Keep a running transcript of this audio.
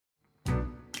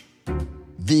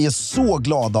Vi är så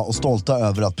glada och stolta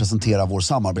över att presentera vår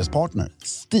samarbetspartner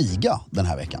Stiga den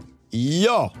här veckan.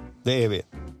 Ja, det är vi.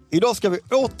 Idag ska vi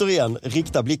återigen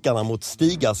rikta blickarna mot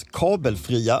Stigas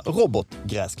kabelfria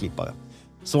robotgräsklippare.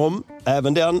 Som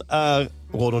även den är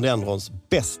rhododendrons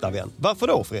bästa vän. Varför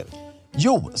då, Fredrik?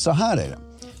 Jo, så här är det.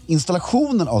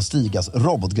 Installationen av Stigas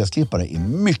robotgräsklippare är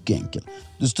mycket enkel.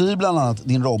 Du styr bland annat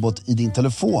din robot i din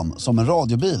telefon som en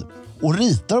radiobil och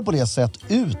ritar på det sätt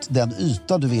ut den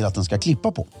yta du vill att den ska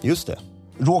klippa på. Just det.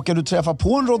 Råkar du träffa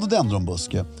på en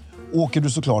rhododendronbuske åker du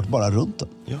såklart bara runt den.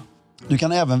 Ja. Du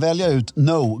kan även välja ut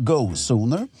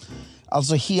no-go-zoner,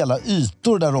 alltså hela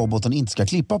ytor där roboten inte ska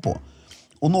klippa på.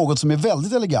 Och något som är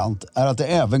väldigt elegant är att det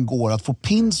även går att få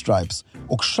pinstripes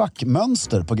och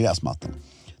schackmönster på gräsmattan.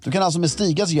 Du kan alltså med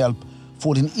Stigas hjälp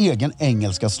få din egen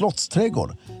engelska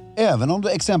slottsträdgård, även om du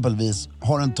exempelvis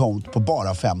har en tomt på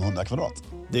bara 500 kvadrat.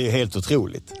 Det är helt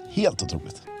otroligt. Helt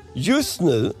otroligt. Just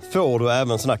nu får du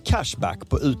även såna cashback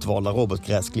på utvalda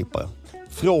robotgräsklippare.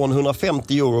 Från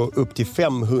 150 euro upp till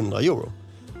 500 euro.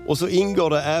 Och så ingår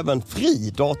det även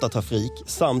fri datatrafik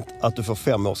samt att du får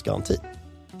 5 års garanti.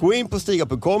 Gå in på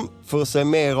stiga.com för att se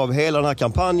mer av hela den här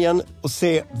kampanjen och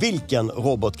se vilken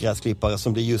robotgräsklippare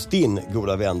som blir just din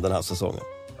goda vän den här säsongen.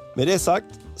 Med det sagt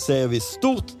säger vi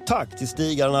stort tack till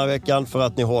Stiga den här veckan för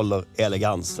att ni håller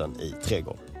elegansen i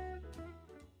trädgården.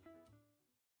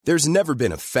 There's never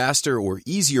been a faster or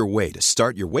easier way to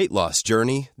start your weight loss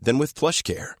journey than with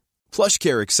PlushCare.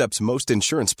 PlushCare accepts most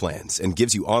insurance plans and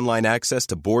gives you online access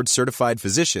to board-certified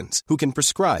physicians who can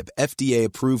prescribe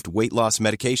FDA-approved weight loss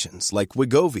medications like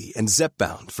Wegovy and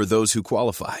Zepbound for those who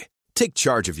qualify. Take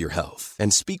charge of your health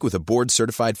and speak with a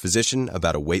board-certified physician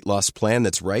about a weight loss plan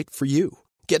that's right for you.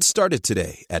 Get started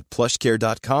today at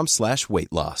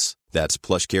plushcare.com/weightloss. That's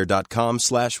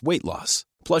plushcare.com/weightloss.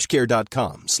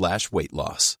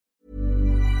 plushcare.com/weightloss.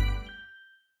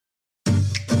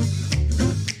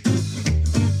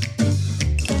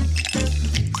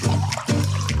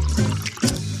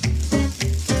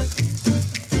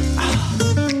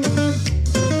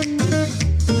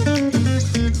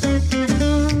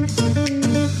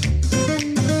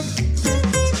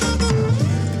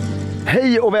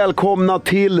 Hej och välkomna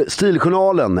till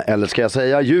Stiljournalen, eller ska jag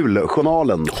säga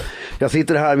juljournalen. Jag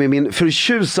sitter här med min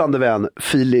förtjusande vän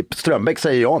Filip Strömbäck,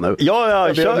 säger jag nu.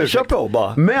 Ja, kör på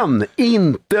bara. Men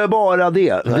inte bara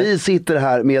det. Nej. Vi sitter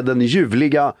här med den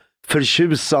ljuvliga,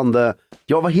 förtjusande,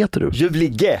 ja vad heter du?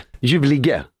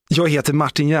 Ljuvlige. Jag heter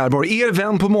Martin Järborg, er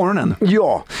vän på morgonen.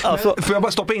 Ja. Alltså, får jag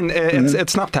bara stoppa in ett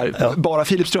snabbt här? Ja. Bara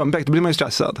Filip Strömbäck, då blir man ju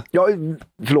stressad. Ja,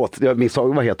 förlåt, jag missade.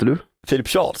 Vad heter du? Filip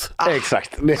Charles.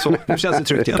 Exakt. Så, nu känns det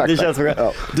tryggt igen. Tack. Det känns så.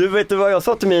 Ja. Du, vet du vad jag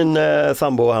sa till min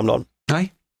sambo häromdagen?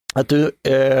 Nej. Att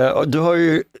du har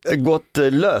ju gått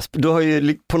lös. Du har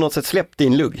ju på något sätt släppt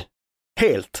din lugg.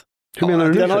 Helt. Hur menar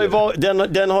du?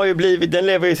 Den har ju blivit, den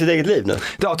lever ju sitt eget liv nu.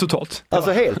 Ja, totalt.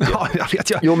 Alltså helt. Ja, jag vet.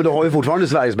 Ja. Jo, men du har ju fortfarande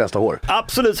Sveriges bästa hår.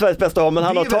 Absolut Sveriges bästa hår, men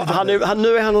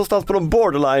nu är han någonstans på de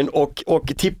borderline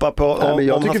och tippar på men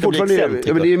jag tycker fortfarande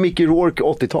det är Mickey Rourke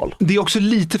 80-tal. Det är också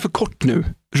lite för kort nu.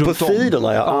 På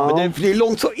sidorna, ja. Men det är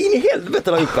långt så in i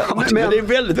helvete där uppe. Men det är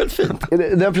väldigt, väldigt fint.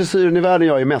 Den frisyren i världen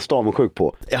jag är mest avundsjuk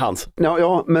på är hans.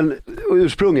 Ja, men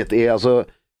ursprunget är alltså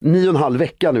 9,5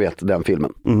 vecka, ni vet, den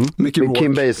filmen. Med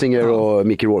Kim Basinger och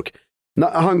Mickey Rourke.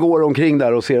 Han går omkring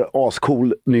där och ser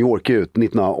ascool New York ut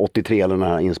 1983 eller när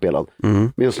han är inspelad.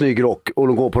 Med en snygg rock, och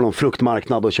de går på någon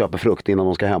fruktmarknad och köper frukt innan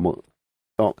de ska hem och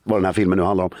vad den här filmen nu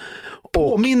handlar om.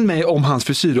 Påminn mig om hans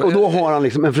frisyr. Och då har han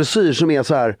liksom en frisyr som är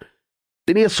så här,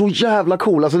 den är så jävla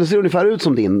cool. Alltså den ser ungefär ut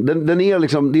som din. Den är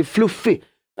liksom, det är fluffig.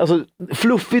 Alltså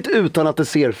fluffigt utan att det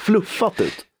ser fluffat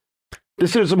ut. Det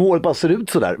ser ut som håret bara ser ut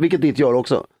sådär, vilket ditt gör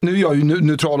också. Nu är jag ju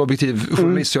neutral objektiv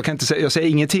journalist, så jag säger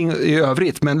ingenting i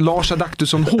övrigt, men Lars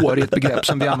Adaktusson hår är ett begrepp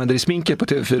som vi använder i sminket på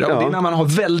TV4. Och det är när man har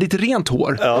väldigt rent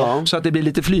hår, så att det blir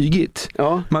lite flygigt.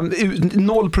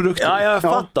 Noll produkter. Ja, jag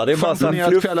fattar. Det är bara så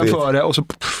fluffigt. Kvällen före och så,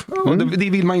 och det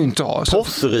vill man ju inte ha.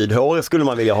 Porseryd-hår skulle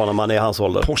man vilja ha när man är i hans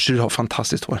ålder. Porseryd har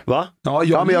fantastiskt hår. Va?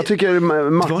 Ja, men jag tycker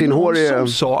Martin-hår är... Det var någon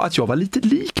som sa att jag var lite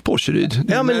lik Porseryd.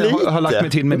 Ja, men lite. Jag har lagt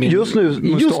mig till med min just nu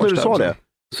du sa det.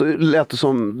 Så lät det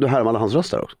som du härmade hans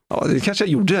röst där också. Ja, det kanske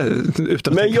jag gjorde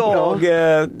utan. Men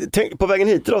på vägen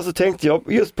hit idag så tänkte jag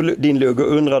just på din lugg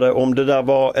och undrade om det där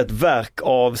var ett verk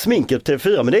av sminket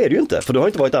TV4, men det är det ju inte, för du har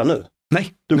inte varit där nu.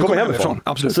 Nej, du kommer hemifrån.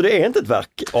 Absolut. Så det är inte ett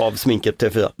verk av sminket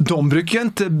TV4. De brukar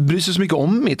inte bry sig så mycket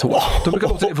om mitt hår. De brukar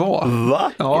låta det vara.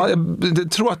 Va? Ja,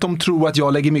 jag tror att de tror att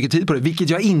jag lägger mycket tid på det, vilket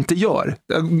jag inte gör.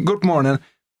 Jag går upp på morgonen,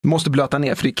 Måste blöta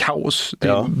ner för det är kaos. Det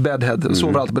är bedhead,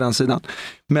 sover alltid på den sidan.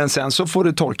 Men sen så får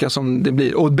det torka som det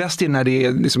blir. Och bäst är när det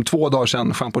är liksom 2 dagar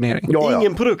sedan schamponering.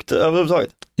 Ingen produkt överhuvudtaget?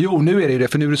 Jo, nu är det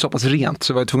för nu är det så pass rent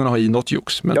så var jag tvungen att ha i något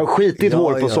jox. Men... Jag har skitit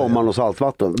hår på sommaren och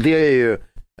saltvatten. Det är ju,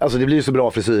 alltså det blir ju så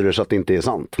bra frisyrer så att det inte är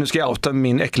sant. Nu ska jag outa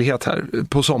min äcklighet här.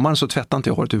 På sommaren så tvättar inte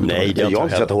jag håret överhuvudtaget. Nej, jag har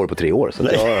inte tvättat hår på 3 år. Så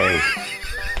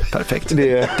Perfekt.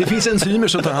 Det finns enzymer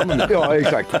som tar hand om det. Ja,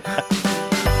 exakt.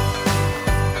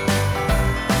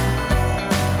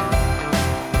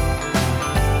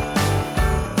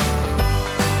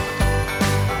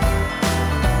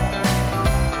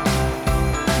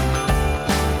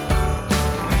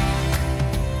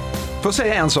 Får jag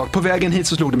säga en sak, på vägen hit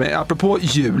så slog det mig, apropå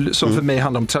jul som för mig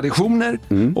handlar om traditioner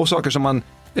och saker som man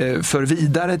för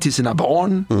vidare till sina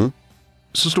barn,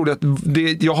 så slog det att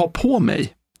det jag har på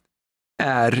mig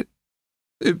är,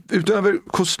 utöver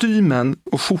kostymen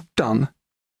och skjortan,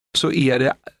 så är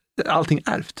det allting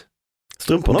ärvt.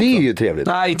 Strumporna det är ju trevligt.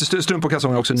 Nej, inte strumpor och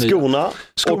kalsonger också nya. Skorna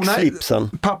och slipsen.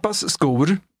 Pappas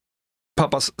skor,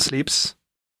 pappas slips,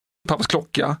 pappas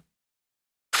klocka,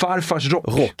 farfars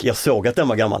rock. Jag såg att den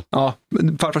var gammal. Ja,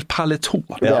 farfars paletå.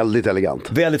 Väldigt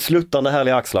elegant. Väldigt sluttande,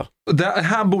 härliga axlar. Det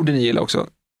här borde ni gilla också.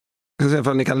 Jag ska se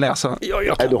ifall ni kan läsa.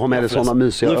 Du har med dig sådana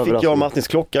mysiga överraskningar. Nu fick jag Martins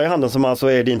klocka i handen som alltså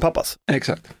är din pappas.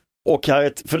 Exakt. Och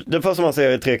här för det första man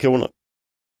ser är 3 kronor.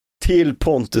 Till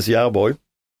Pontus Järborg.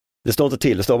 Det står inte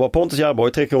till, det står bara Pontus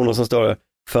Järborg, 3 kronor, som står det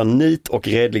för nit och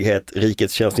redlighet,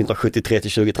 rikets tjänst 1973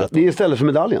 till 2013. Det är istället för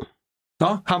medaljen.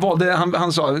 Ja,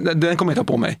 han sa, den kommer inte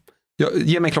på mig.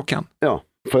 Ge mig klockan. Ja,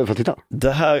 får jag titta?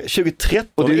 Det här 2013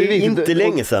 och det är inte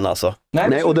länge sedan alltså.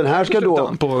 Nej, och den här ska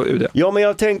då... På UD. Ja, men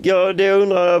jag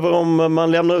undrar över om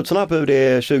man lämnar ut sådana här på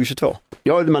UD 2022.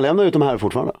 Ja, man lämnar ut de här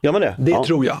fortfarande. Ja, men det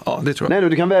tror jag. Ja, det tror jag. Nej,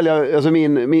 du kan välja, alltså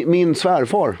min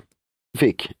svärfar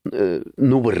fick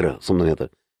Nor, som den heter.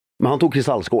 Men han tog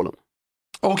kristallskålen.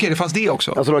 Okej, det fanns det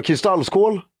också. Alltså det var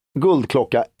kristallskål,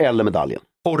 guldklocka eller medaljen.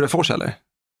 Orrefors eller?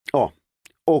 Ja.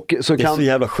 Och så det är så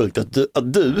jävla sjukt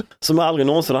att du, som aldrig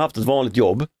någonsin har haft ett vanligt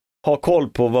jobb, har koll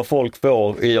på vad folk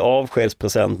får i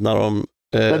avskedspresent när de...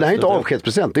 det här är inte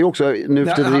avskedspresent, det är också...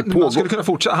 Man skulle kunna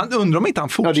fortsätta, han undrar om inte han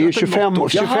fortsätter. Ja, det är 25 år.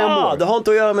 25 år. Det har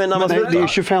inte att göra med när man... Nej, det är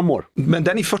 25 år. Men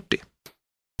den är 40.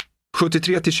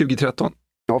 73 till 2013.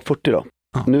 Ja, 40 då.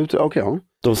 Ja. Nu, okej, ja.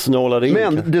 De snålade in.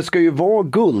 Men det ska ju vara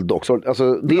guld också.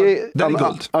 Alltså, det är, den är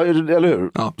guld. Eller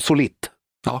hur? Ja. Solitt.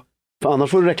 Ja. För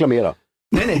annars får du reklamera.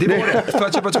 Nej, det var det. För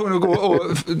att jag var tvungen att gå och...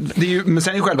 Det är ju, men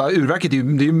sen är själva urverket, det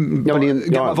är ju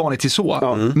gammal vanligt till så.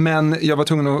 Ja. Men jag var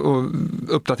tvungen att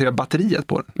uppdatera batteriet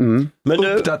på den. Men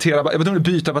jag var tvungen att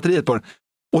byta batteriet på den.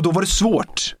 Och då var det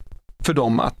svårt för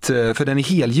dem för den är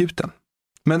helgjuten.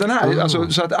 Men den här, alltså,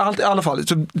 så att allt, i alla fall,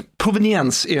 så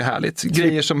proveniens är härligt.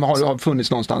 Grejer som har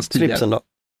funnits någonstans tidigare. Slipsen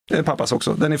då? Pappas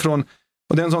också. Den är från,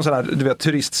 och det är en sån här, du vet,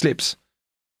 turistslips.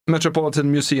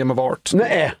 Metropolitan Museum of Art.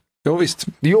 Nej! Jo, visst.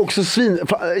 Det är ju också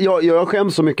jag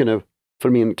skäms så mycket nu för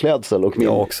min klädsel och min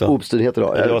obstydhet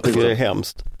idag. Jag tycker det är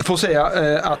hemskt. Jag får säga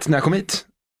att när jag kom hit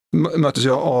möttes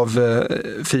jag av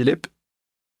Filip.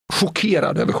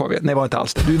 Chockerad över showen. Nej, var inte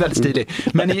alls det. Du är väldigt stilig.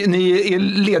 Men ni är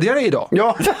ledigare idag.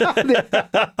 Ja.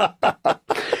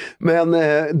 Men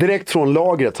direkt från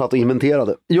lagret satt och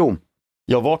inventerade. Jo.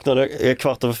 Jag vaknade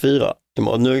 4:15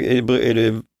 imorgon. Nu är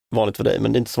det vanligt för dig,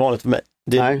 men det är inte så vanligt för mig.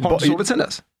 Har du sovit sen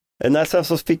dess? Nej, sen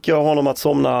så fick jag honom att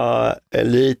somna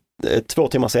 2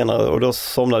 timmar senare och då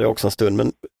somnade jag också en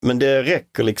stund. Men det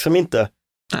räcker liksom inte.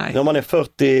 Nej. När man är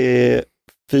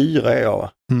 44 är jag,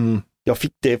 va?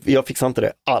 Jag fixar inte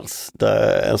det alls,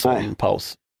 en sån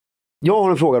paus. Jag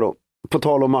har en fråga då, på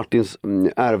tal om Martins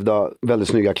ärvda, väldigt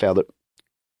snygga kläder,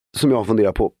 som jag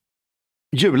funderar på.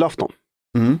 Julafton.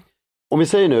 Om vi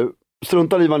säger nu,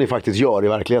 struntar i vad ni faktiskt gör i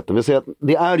verkligheten. Vi säger att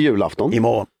det är julafton.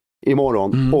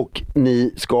 Imorgon. Och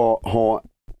ni ska ha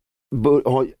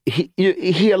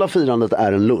hela firandet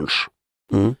är en lunch.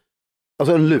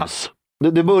 Alltså en lus.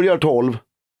 Det börjar 12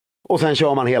 och sen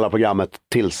kör man hela programmet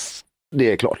tills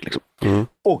det är klart liksom.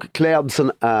 Och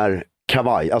klädseln är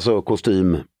kavaj, alltså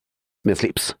kostym med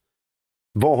slips.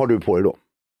 Vad har du på dig då?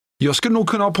 Jag skulle nog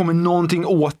kunna ha på mig någonting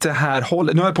åt det här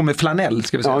hållet. Nu har jag på mig flanell,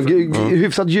 ska vi säga. Ja,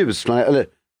 hyfsat ljus flanell, eller?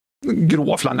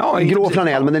 Grå flanell. Ja, grå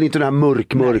flanell, men den är inte den här mörk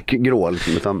grå.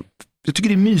 Liksom, utan... Jag tycker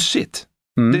det är mysigt.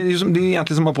 Det är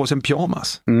egentligen som att ha på sig en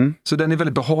pyjamas. Så den är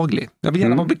väldigt behaglig. Jag vill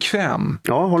gärna vara bekväm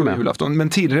på julafton, men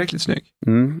tillräckligt snygg.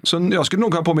 Så jag skulle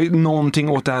nog ha på mig någonting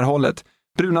åt det här hållet.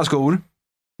 Bruna skor.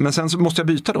 Men sen så måste jag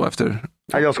byta då efter.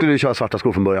 Ja, jag skulle köra svarta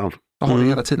skor från början. Jag har det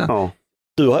hela tiden. Ja.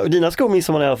 Dina skor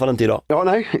missar man i alla fall inte idag. Ja,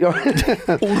 nej.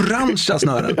 Orangea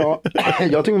snören. Ja,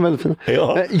 jag tycker de är väldigt fina.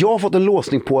 Ja. Jag har fått en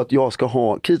låsning på att jag ska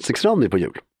ha kritstrecksrandig på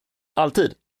jul.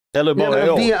 Alltid? Eller bara i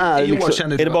år? Det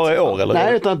är det bara i år? Eller?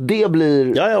 Nej, utan att det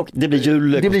blir... Ja, det blir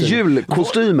julkostymen. Det blir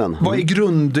julkostymen. Vad är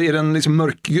grund? Är den liksom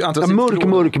mörk?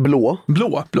 Mörk blå.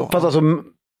 Blå. Fast alltså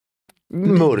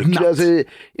mörk. Alltså, är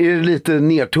det lite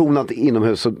nertonat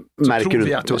inomhus så märker tror du...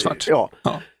 vi att du har svart. Ja.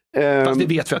 Fast det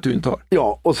vet vi att du inte har.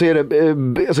 Ja, och så är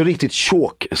det alltså riktigt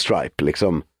chalk stripe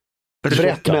liksom.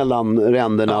 Brett mellan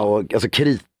ränderna och alltså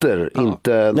kriter.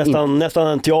 Inte, nästan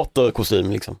en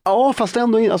teaterkostym liksom. Ja, fast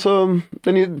ändå alltså,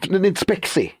 den är inte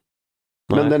spexig.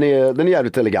 Men den är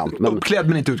jävligt elegant. Men... Uppklädd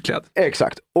men inte utklädd.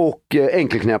 Exakt. Och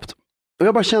enkelknäppt. Och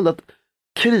jag bara kände att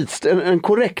en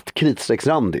korrekt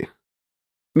kritstrecksrandig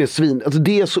med svin, alltså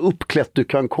det är så uppklätt du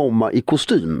kan komma i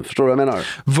kostym. Förstår du vad jag menar?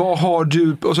 Vad har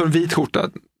du, och så en vit skjorta?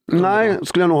 Nej,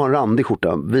 skulle jag nog ha en randig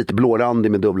skjorta. Vit-blå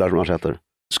randig med dubbla manschetter.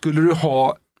 Skulle du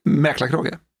ha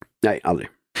mäklarkrage? Nej, aldrig.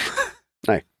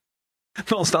 Nej.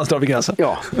 Någonstans drar vi gränsen.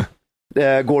 Ja.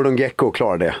 Gordon Gekko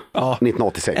klarade det.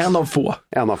 1986.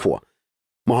 En av få.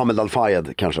 Mohammed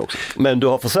Al-Fayed kanske också. Men du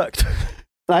har försökt?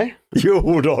 Nej.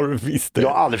 Jo, då har du visst det. Jag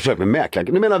har aldrig försökt med mäklar.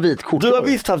 Du menar vit skjorta? Du har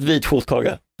visst haft vit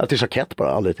skjortkrage. Ja, till jackett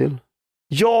bara, aldrig till.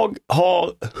 Jag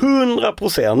har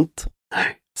 100%.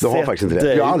 Nej, du har faktiskt inte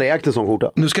det. Jag har aldrig ägt en sån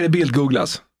skjorta. Nu ska det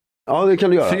bildgooglas. Ja, det kan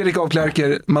du göra. Fredrik af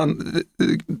Klerker,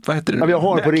 vad heter det nu? Ja, jag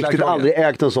har på riktigt aldrig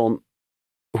ägt en sån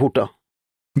skjorta.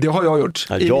 Det har jag gjort.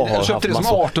 Ja, jag köpte det som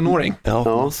 18-åring.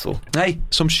 Ja. Nej,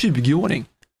 som 20-åring.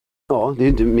 Ja, det är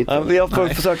inte mitt. Jag får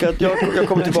försöka att jag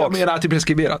kommer tillbaka. Jag menar att det är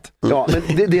preskriberat. Ja,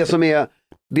 men det som är,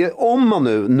 om man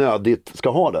nu nödigt ska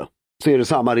ha det, så är det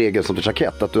samma regel som för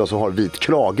jackett, att du alltså har vit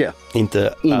krage.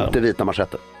 Inte vita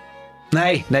manschetter.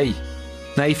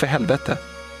 Nej, för helvete.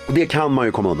 Det kan man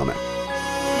ju komma undan med.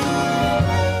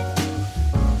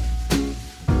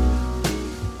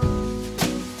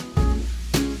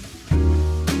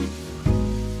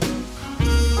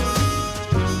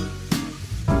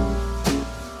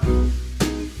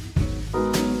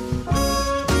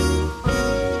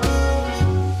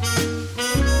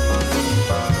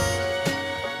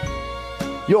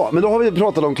 Ja, men då har vi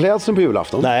pratat om klädseln på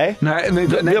julafton. Nej.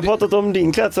 Vi har pratat om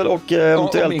din klädsel och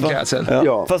om min klädsel.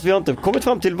 Ja. Fast vi har inte kommit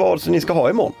fram till vad ni ska ha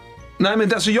imorgon. Nej,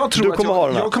 men alltså jag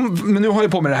tror men nu har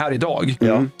jag på mig det här idag.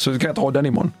 Så kan jag inte ha den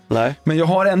imorgon. Nej. Men jag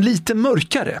har en lite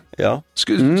mörkare. Ja.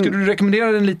 Skulle du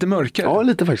rekommendera den lite mörkare? Ja,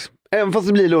 lite faktiskt. Även fast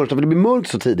det blir lunch, för det blir mörkt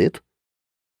så tidigt.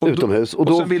 Utomhus. Och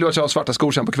så vill du att jag har svarta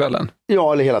skor sen på kvällen?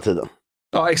 Ja, eller hela tiden.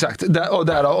 Ja, exakt.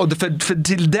 För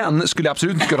till den skulle jag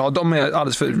absolut inte kunna ha. De är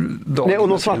alldeles för dagliga. Nej, och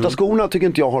de svarta skorna tycker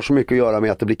inte jag har så mycket att göra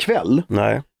med att det blir kväll.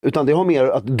 Nej. Utan det har mer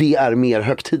att det är mer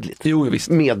högtidligt. Jo, visst.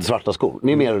 Med svarta skor.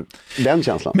 Det är mer den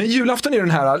känslan. Men julafton är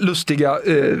den här lustiga...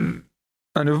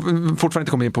 nu fortfarande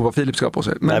inte kommit in på vad Filip ska ha på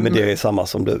sig. Nej, men det är samma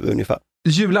som du ungefär.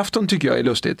 Julafton tycker jag är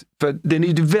lustigt. För den är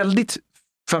ju väldigt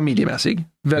familjemässig.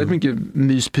 Väldigt mycket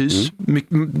myspys.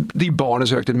 Det är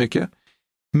barnens högtid mycket.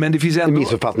 Men det finns ändå... En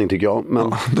missuppfattning tycker jag. Men...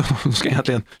 Ja, de ska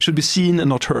egentligen... Should be seen and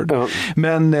not heard. Ja.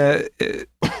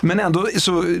 Men ändå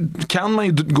så kan man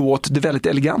ju gå åt det väldigt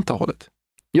eleganta hållet.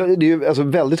 Ja, det är ju alltså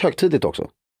väldigt högtidligt också.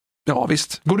 Ja,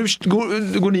 visst.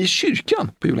 Går ni i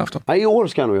kyrkan på julafton? Nej, i år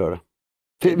ska jag nog göra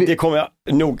det. Det kommer jag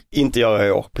nog inte göra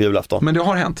i år på julafton. Men det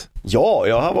har hänt? Ja,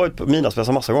 jag har varit på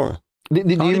middagsmässa massa gånger. Det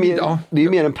är ju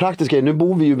mer en praktisk grej. Nu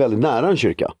bor vi ju väldigt nära en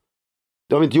kyrka.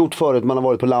 Det har vi inte gjort förut, man har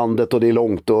varit på landet och det är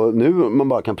långt och nu man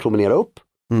bara kan promenera upp.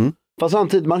 Fast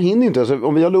samtidigt, man hinner inte. Alltså,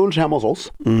 om vi har lunch hemma hos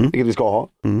oss, vilket vi ska ha,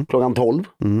 klockan 12.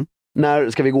 När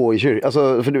ska vi gå i kyrkan?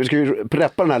 Alltså, för du ska ju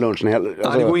preppa den här lunchen. Alltså,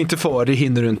 nej, det går inte för, det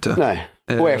hinner du inte. Nej,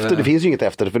 och efter, det finns ju inget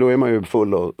efter, för då är man ju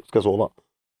full och ska sova.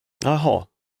 Jaha.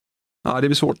 Ja, det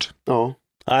blir svårt. Ja.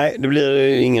 Nej, det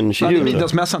blir ingen kyrka. Det är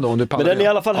middagsmässan då, om du pallar. Men den är i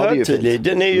alla fall högtidlig.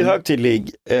 Den är ju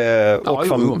högtidlig och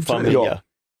familj. Ja.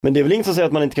 Men det är väl ingen som säger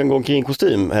att man inte kan gå omkring i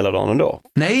kostym hela dagen ändå?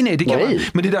 Nej, det kan man.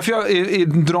 Men det är därför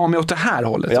jag drar mig åt det här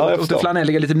hållet. Åt det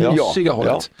flanelliga, lite mysiga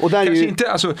hållet. Och där kanske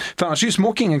inte, alltså, för annars är ju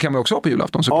smokingen kan man också ha på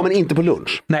julafton. Ja, men inte på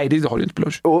lunch. Nej, det har du inte på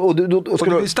lunch. Och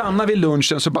du vill stanna vid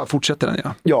lunchen så bara fortsätter den,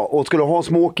 ja. Ja, och ska du ha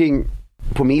smoking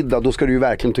på middag, då ska du ju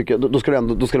verkligen tycka, då ska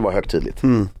det vara högtidligt.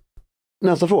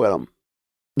 Nästa fråga då.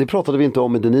 Det pratade vi inte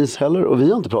om med Denise heller, och vi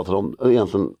har inte pratat om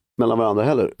egentligen mellan varandra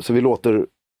heller. Så vi låter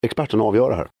experterna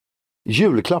avgöra här.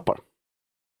 Julklappar.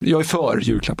 Jag är för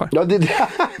julklappar. Ja, det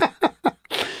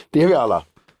är vi alla.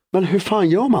 Men hur fan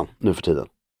gör man nu för tiden?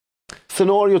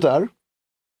 Scenariot är,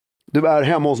 du är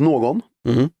hemma hos någon.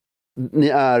 Ni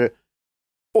är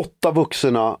 8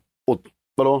 vuxna och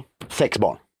 6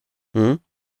 barn.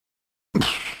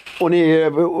 Och ni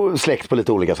är släkt på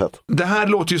lite olika sätt. Det här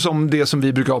låter ju som det som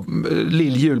vi brukar ha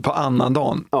lilljul på annan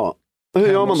dagen. Ja. Hur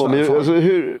gör man då? Alltså,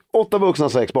 8 vuxna,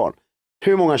 6 barn.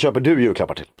 Hur många köper du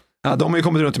julklappar till? Ja, de har ju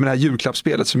kommit runt med det här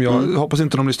julklappsspelet som jag hoppas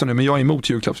inte de lyssnar nu, men jag är emot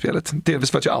julklappsspelet.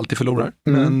 Delvis för att jag alltid förlorar.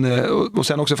 Men, och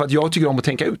sen också för att jag tycker om att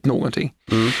tänka ut någonting.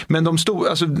 Men den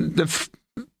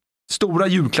stora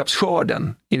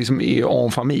julklappsskörden är liksom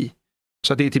en familj.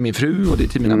 Så att det är till min fru och det är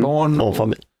till mina barn. En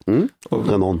familj.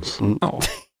 Annons. Ja.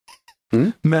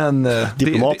 Men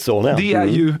det är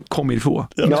ju comme il faut.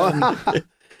 Ja.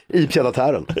 I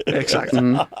pied-à-terren. Exakt.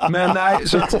 Men nej,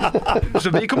 så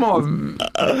vi kommer ha...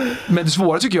 Men det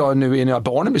svåra tycker jag nu är när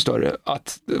barnen blir större,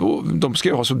 att de ska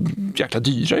ju ha så jäkla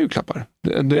dyra julklappar.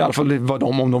 Det är i alla fall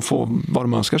om de får vad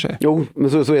de önskar sig. Jo,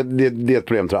 men så är det ett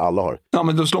problem tror jag alla har. Ja,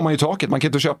 men då slår man ju taket. Man kan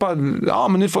inte köpa,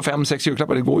 men ni får 5-6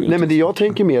 julklappar, det går ju inte. Nej, men det jag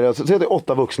tänker mer, alltså, säg att det är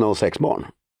 8 vuxna och 6 barn.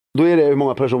 Då är det, hur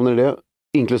många personer är det?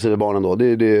 Inklusive barnen då,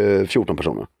 det är 14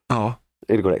 personer. Ja.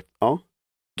 Är det korrekt? Ja.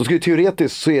 Då ska ju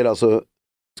teoretiskt så är det alltså,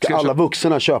 ska alla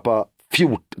vuxna köpa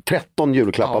 13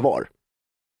 julklappar var.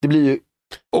 Det blir ju...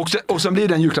 Och sen blir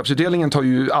den julklappsutdelningen tar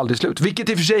ju aldrig slut. Vilket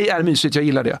i och för sig är mysigt, jag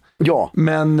gillar det. Ja.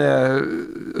 Men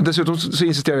dessutom så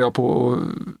insisterar jag på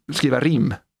att skriva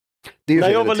rim. När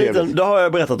jag var liten, det har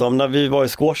jag berättat om, när vi var i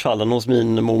squashhallen hos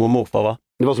min mormor och morfar, va?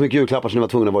 Det var så mycket julklappar så ni var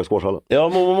tvungna att vara i squashhallen. Ja,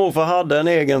 mormor och morfar hade en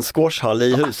egen squashhall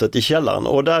i huset i källaren.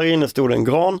 Och där inne stod en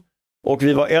gran. Och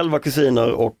vi var 11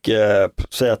 kusiner och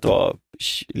säg att det var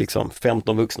liksom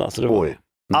 15 vuxna. Så det var,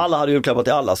 alla hade julklappar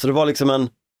till alla. Så det var liksom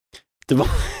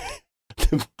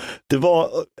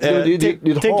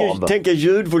tänk er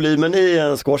ljudvolymen i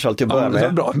en squashhall till att börja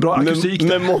med. Bra akustik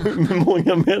med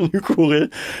många människor i.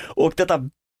 Och detta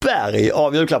berg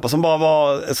av julklappar som bara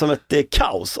var som ett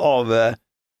kaos av...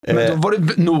 Men då var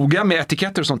det noga med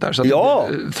etiketter och sånt där. Så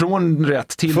att från rätt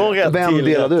till... Vem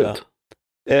delade ut?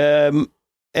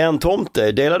 En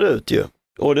tomte delade ut ju.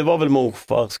 Och det var väl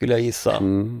morfar skulle jag gissa.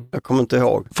 Jag kommer inte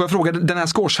ihåg. Får jag fråga, den här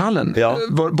squashhallen,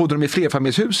 bodde de i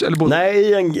flerfamiljshus? Eller Nej,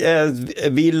 i en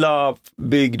villa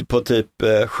byggd på typ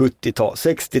 70-tal,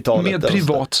 60-talet. Med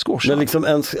privat squashhall? Men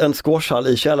liksom en squashhall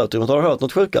i källarutrymmet. Har du hört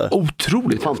något sjukare?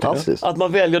 Otroligt. Fantastiskt. Att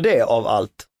man väljer det av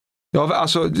allt. Ja,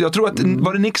 alltså, jag tror att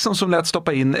var det Nixon som lät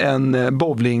stoppa in en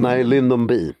bowling... Nej, Lyndon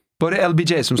B. Var det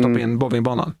LBJ som stoppade in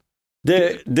bowlingbanan?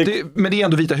 Men det är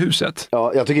ändå Vita huset.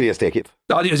 Ja, jag tycker det är stekigt.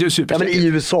 Ja, det är super. Ja, men i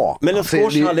USA. Men en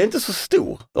squashhall är inte så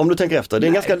stor, om du tänker efter. Det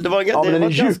är ganska, men den är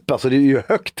djup, alltså det är ju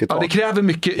högt till tak. Ja, det kräver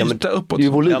mycket yta uppåt. Det är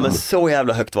volym. Ja, men så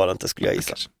jävla högt var det inte, skulle jag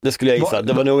gissa. Det skulle jag gissa.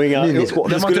 Det var nog inga... Det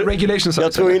var inte regulations.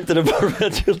 Jag tror inte det var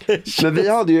regulations. Men vi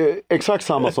hade ju exakt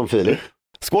samma som Filip.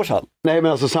 Squashhall? Nej,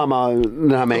 men alltså samma,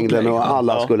 den här mängden och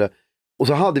alla skulle... Och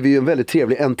så hade vi ju en väldigt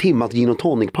trevlig 1 timme gin och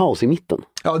tonic paus i mitten.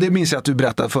 Ja, det minns jag att du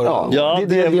berättade förra. Ja,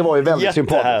 det var ju väldigt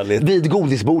sympatiskt. Vid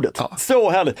godisbordet. Ja. Så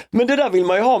härligt. Men det där vill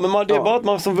man ju ha, men det är bara att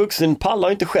man som vuxen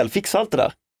pallar inte själv fixa allt det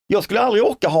där. Jag skulle aldrig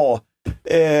orka ha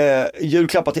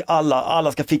julklappar till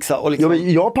alla ska fixa. Och liksom... Ja,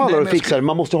 men jag pallar att fixa det,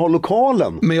 man måste ha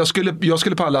lokalen. Men jag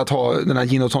skulle palla att ha den här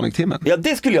gin och tonic-timmen. Ja,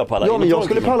 det skulle jag palla. Ja, men jag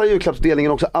skulle palla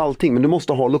julklappsdelningen också, allting. Men du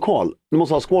måste ha lokal. Du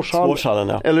måste ha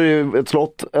squashhallen, eller ett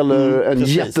slott, eller en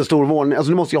jättestor våning. Alltså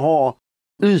du måste ju ha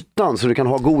ytan så du kan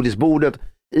ha godisbordet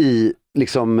i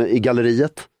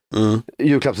galleriet.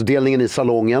 Julklappsdelningen i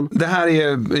salongen. Det här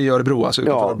är i Örebro, alltså.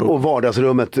 Örebro. Och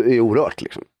vardagsrummet är orört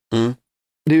liksom.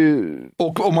 Det är ju...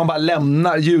 Och om man bara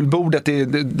lämnar julbordet,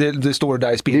 det står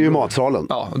där i spinn. Det är ju matsalen.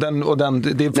 Ja, och den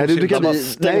det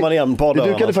stänger man igen på det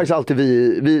brukade faktiskt alltid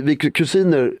vi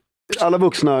kusiner, alla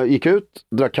vuxna gick ut,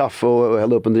 drack kaffe och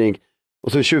hällde upp en drink.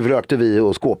 Och så tjuvrökte vi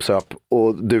och skåpsöp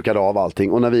och dukade av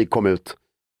allting. Och när vi kom ut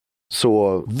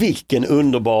så... Vilken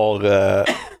underbar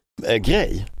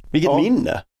grej. Vilket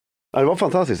minne. Ja, det var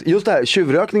fantastiskt. Just det här,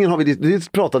 tjuvrökningen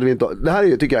det pratade vi inte om. Det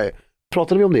här tycker jag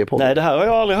pratade vi om det på? Nej, det här har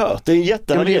jag aldrig hört. Det är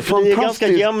det är ganska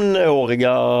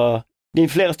jämnåriga. Det är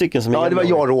flera stycken som är det var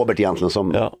jag och Robert egentligen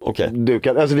som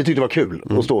dukade. Alltså vi tyckte det var kul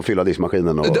att stå och fylla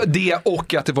diskmaskinen. Och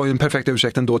att det var ju en perfekt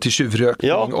ursäkt ändå till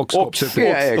tjuvrökning och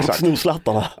skåpsöp. Och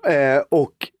snoslattarna.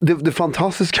 Och det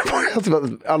fantastiska var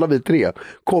att alla vi 3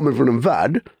 kommer från en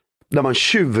värld där man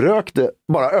tjuvrökte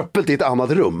bara öppet i ett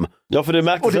annat rum. Ja, för det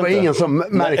märktes och det var inte. ingen som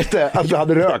märkte att det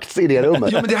hade rökts i det rummet.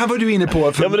 Jo, men det här var du inne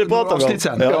på för det pratade avsnitt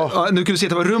sen. Nu kan du se att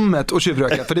det var rummet och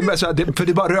tjuvröka, för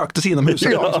det bara röktes inomhus.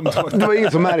 Det var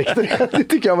ingen som märkte det. Det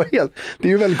tycker jag var helt... Det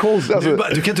är ju väldigt konstigt. Alltså,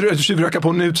 du kan inte tjuvröka på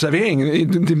en uteservering.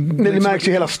 Det märks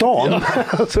ju hela stan.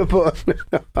 Alltså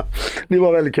det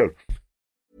var väldigt kul.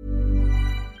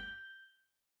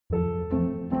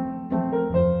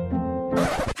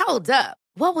 Hold up.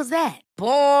 What was that?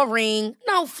 Boring.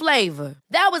 No flavor.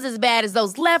 That was as bad as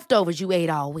those leftovers you ate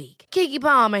all week. Keke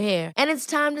Palmer here. And it's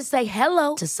time to say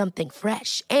hello to something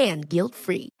fresh and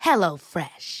guilt-free. Hello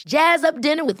Fresh. Jazz up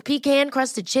dinner with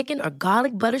pecan-crusted chicken or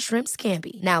garlic butter shrimp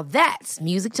scampi. Now that's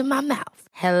music to my mouth.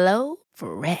 Hello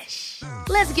Fresh.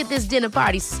 Let's get this dinner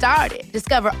party started.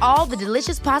 Discover all the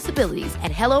delicious possibilities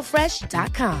at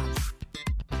hellofresh.com.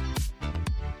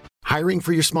 Hiring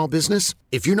for your small business?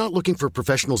 If you're not looking for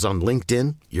professionals on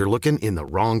LinkedIn, you're looking in the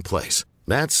wrong place.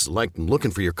 That's like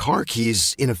looking for your car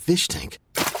keys in a fish tank.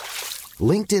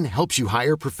 LinkedIn helps you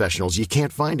hire professionals you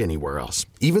can't find anywhere else,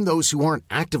 even those who aren't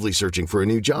actively searching for a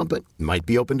new job but might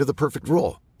be open to the perfect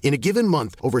role. In a given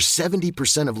month, over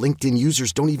 70% of LinkedIn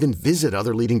users don't even visit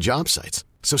other leading job sites.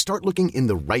 So start looking in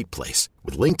the right place.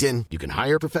 With LinkedIn, you can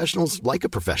hire professionals like a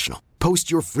professional.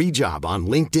 Post your free job on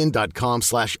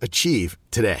linkedin.com/achieve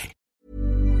today.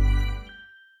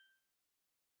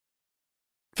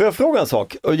 Får jag fråga en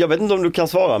sak? Jag vet inte om du kan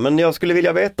svara, men jag skulle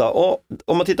vilja veta. Om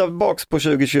man tittar tillbaka på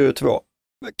 2022,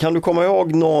 kan du komma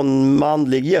ihåg någon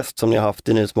manlig gäst som ni har haft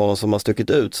i Nyhetsmorgon som har stuckit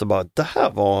ut? Så bara, det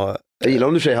här var... Jag gillar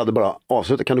om du säger hade bara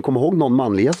avslutat. Kan du komma ihåg någon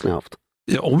manlig gäst ni har haft?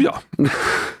 Ja, oh ja.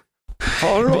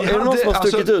 Är det någon som har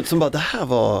stuckit ut som bara, det här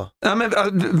var... Ja, men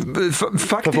faktiskt...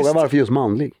 Får jag fråga varför just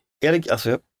manlig? Är det,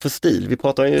 alltså, för stil, vi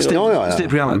pratar ju om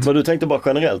stilprogrammet. Men du tänkte bara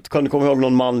generellt, kan du komma ihåg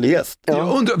någon manlig gäst? Ja.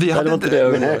 Jag undrar, vi hade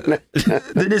inte...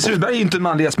 Denise Rudberg är ju inte en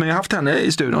manlig gäst, men jag har haft henne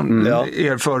i studion,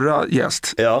 er förra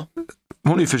gäst. Ja.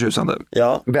 Hon är ju förtjusande.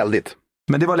 Ja. Väldigt.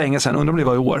 Men det var länge sedan, undrar om det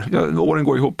var i år. Åren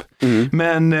går ihop.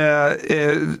 Men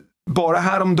bara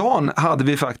häromdagen hade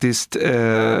vi faktiskt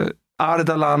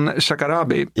Ardalan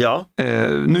Shekarabi,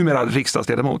 numera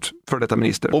riksdagsledamot, för detta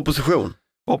minister.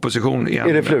 Opposition igen.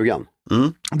 Är det flugan?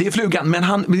 Det är flugan, men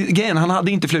han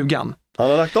hade inte flugan. Han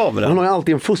har lagt av med den. Han har ju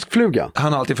alltid en fuskfluga.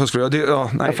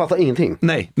 Jag fattar ingenting.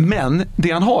 Nej, men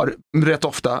det han har rätt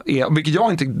ofta är, vilket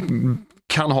jag inte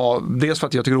kan ha, dels för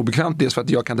att jag tycker det är obekvämt, dels för att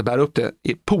jag kan inte bära upp det,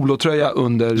 är polotröja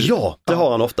under... Ja, det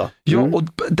har han ofta. Ja, och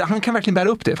han kan verkligen bära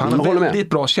upp det, för han har väldigt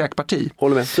bra käkparti.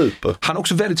 Håller med. Super. Han är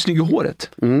också väldigt snygg i håret.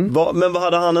 Men vad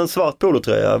hade han, en svart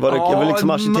polotröja? Var det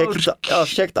liksom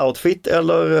arkitekt-outfit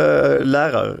eller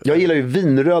lärare? Jag gillar ju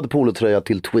vinröd polotröja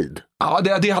till tweed. Ja,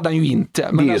 det hade han ju inte.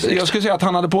 Men alltså, jag skulle säga att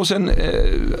han hade på sig en,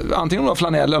 antingen det var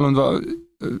flanell eller om det var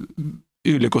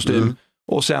yllekostym.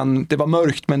 Och sen, det var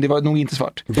mörkt, men det var nog inte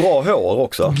svart. Bra hår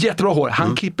också. Jättebra hår.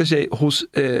 Han klipper sig hos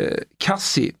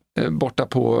Cassie borta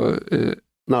på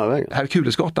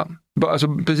Herkulesgatan.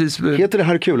 Alltså, precis, heter det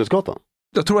Herkulesgatan?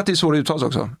 Jag tror att det är så det uttalas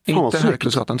också. Inte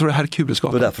Herkulesgatan, jag tror det är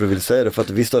Herkulesgatan. Det är därför du vill säga det, för att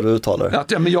du visste att du uttalar det.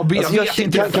 Ja, men jag vet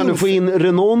inte. Kan du få in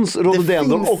Renons,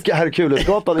 Rhododendron och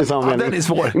Herkulesgatan i samma mening? Ja, den är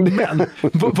svår. Men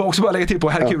får också bara lägga till på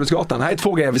Herkulesgatan. Det här är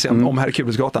 2 grejer vi ser om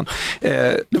Herkulesgatan.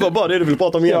 Det var bara det du ville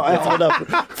prata om igen.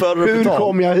 Hur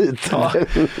kom jag hit? Ja,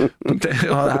 det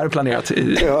här är planerat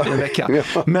i en vecka.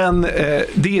 Men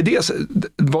det är det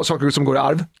saker som går i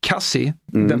arv. Cassie,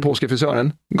 den polska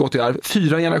frisören, gått i arv.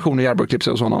 4 generationer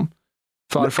Järborg-klipser hos honom.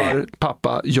 Farfar,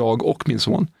 pappa, jag och min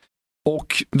son.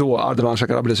 Och då Ardalan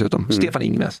Shekarabi dessutom. Stefan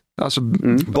Ingves. Alltså,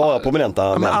 bara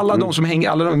prominenta. Men alla de som hänger,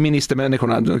 alla de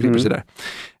ministermänniskorna klipper sig där.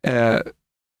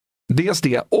 Dels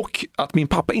det, och att min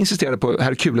pappa insisterade på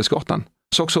Herkulesgatan.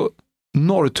 Så också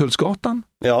Norrtullsgatan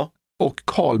och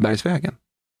Karlbergsvägen.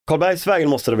 Karlbergsvägen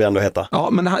måste det väl ändå heta. Ja,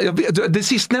 men det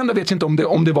sistnämnda vet jag inte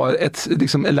om det var ett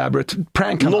liksom elaborate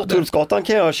prank. Norrtullsgatan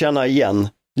kan jag känna igen.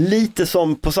 Lite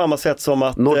som på samma sätt som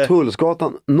att...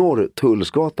 Norrtullsgatan.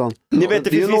 Ni vet,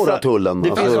 det är Norra Tullen.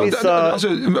 Det finns vissa...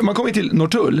 man kommer till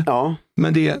Norrtull,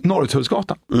 men det är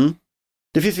Norrtullsgatan.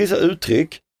 Det finns vissa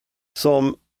uttryck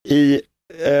som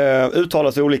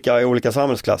uttalas olika i olika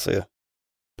samhällsklasser.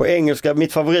 På engelska,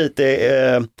 mitt favorit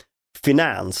är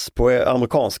finance på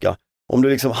amerikanska. Om du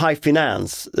liksom high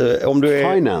finance. Om du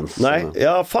är, finance? Nej,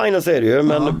 finance är det ju.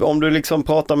 Men om du liksom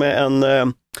pratar med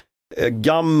en...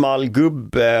 gammal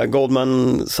gubbe,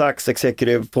 Goldman Sachs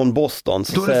executive från Boston,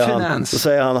 så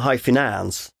säger han high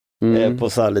finance på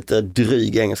så här lite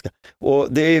dryg engelska. Och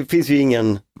det finns ju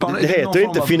ingen, det heter ju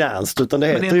inte finance utan det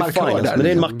heter ju finance, men det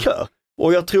är en markör.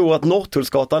 Och jag tror att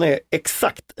Norrtullsgatan är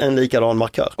exakt en likadan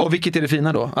markör. Och vilket är det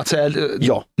fina då? Att säga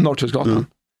Norrtullsgatan?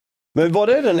 Men var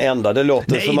det den enda? Det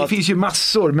låter som att... det finns ju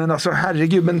massor, men alltså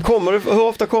herregud. Men... hur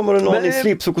ofta kommer det någon i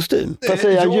slips och kostym?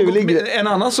 En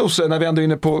annan sosse, när vi ändå är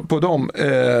inne på dem.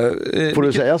 Får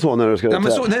du säga så när du ska...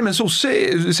 men sosse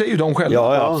säger ju de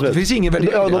själva. Ja, det finns ingen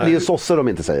värdering. Det är sosse de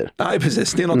inte säger. Nej,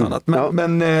 precis. Det är något annat.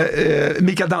 Men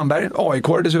Mikael Damberg, AIK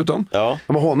dessutom. Ja.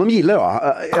 Men honom gillar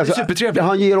jag. Alltså, supertrevlig.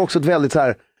 Han ger också ett väldigt så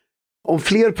här... Om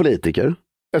fler politiker...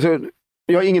 Alltså,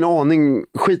 jag har ingen aning,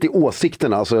 skit i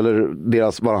åsikterna alltså, eller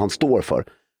deras, vad han står för.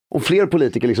 Om fler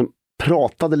politiker liksom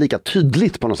pratade lika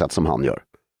tydligt på något sätt som han gör.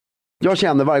 Jag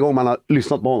känner varje gång man har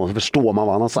lyssnat på honom så förstår man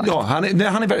vad han har sagt. Ja, han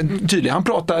är väldigt tydlig. Han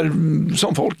pratar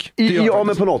som folk. Ja,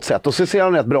 men på något sätt. Och så ser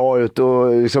han rätt bra ut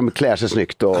och liksom klär sig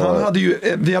snyggt. Och...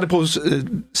 Vi hade på oss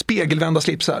spegelvända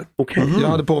slipsar. Okay. Jag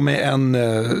hade på mig en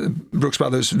Brooks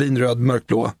Brothers vinröd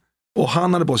mörkblå. Och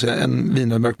han hade på sig en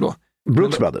vinröd mörkblå.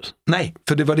 Brooks Brothers? Nej,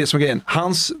 för det var det som var grejen.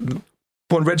 Hans,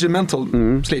 på en regimental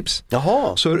slips,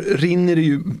 så rinner det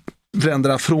ju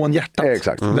ränderna från hjärtat.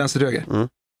 Exakt. Vänster till höger.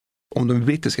 Om de är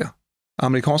brittiska.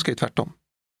 Amerikanska är tvärtom.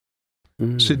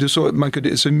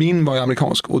 Så min var ju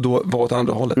amerikansk och då var åt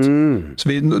andra hållet. Så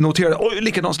vi noterade,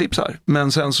 likadan slips här.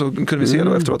 Men sen så kunde vi se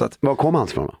då efteråt att... Var kom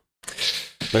hans ifrån då?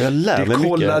 Det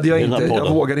kollade jag inte, jag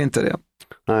vågade inte det.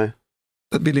 Nej.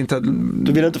 Du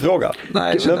ville inte fråga?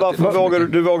 Nej. Men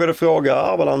varför vågade fråga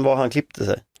Arbalan var han klippte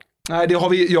sig? Nej, vi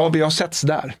har setts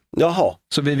där. Jaha.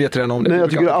 Så vi vet redan om det. Men jag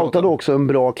tycker du outade också en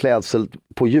bra klädsel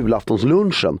på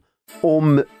julaftonslunchen.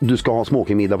 Om du ska ha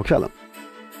smokingmiddag på kvällen.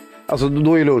 Alltså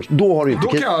då är lunch, då har du inte...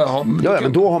 Då kan jag ha...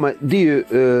 men då har man, det är ju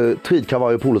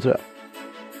tweedkavaj och polotröja.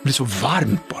 Det blir så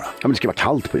varmt bara. Ja, men det ska vara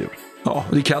kallt på jul. Ja,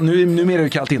 det kan, nu är det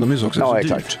kallt inomhus också. Ja,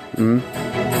 exakt.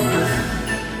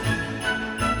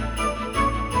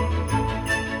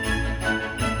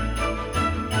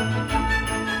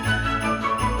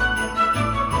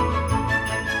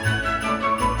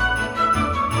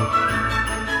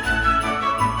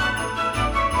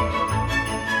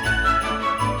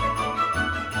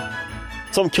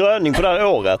 Som kröning på det här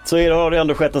året så har det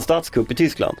ändå skett en statskupp i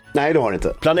Tyskland. Nej, det har det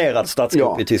inte. Planerad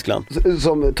statskupp i Tyskland.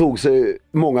 Som tog sig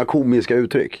många komiska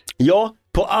uttryck. Ja,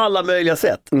 på alla möjliga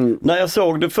sätt. När jag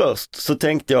såg det först så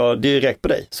tänkte jag direkt på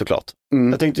dig, såklart.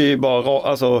 Jag tänkte ju bara,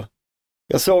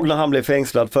 jag såg när han blev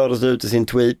fängslad, fördes ut i sin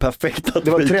tweet, perfekta tweet.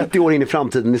 Det var 30 år in i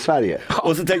framtiden i Sverige.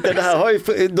 Och så tänkte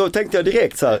jag, då tänkte jag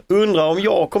direkt så här, undrar om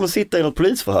jag kommer sitta i något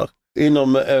polisförhör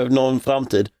inom någon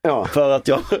framtid. Ja. För att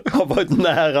jag har varit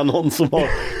nära någon som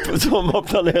har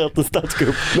planerat en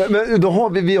statskupp. Men då har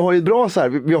vi har ju bra så här,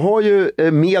 vi har ju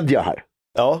media här.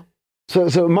 Ja.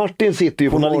 Så Martin sitter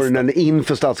ju på morgonen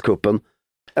inför statskuppen.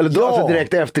 Eller då alltså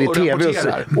direkt efter i tv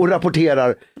och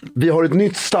rapporterar. Vi har ett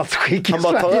nytt statsskick i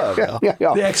Sverige.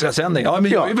 Ja. Det är extra sändning. Ja,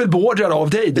 men jag är väl beordrad av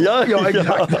dig då. Ja,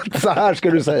 exakt. Så här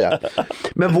ska du säga.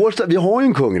 Men vi har ju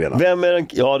en kung redan. Vem är den?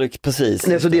 Ja, det precis.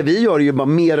 Nej, så det vi gör är ju bara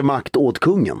mer makt åt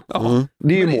kungen.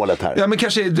 Det är ju målet här. Ja, men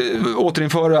kanske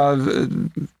återinföra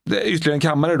ytterligare en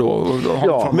kammare då.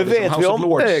 Men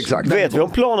vet vi om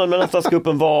planen med den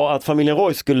statskuppen var att familjen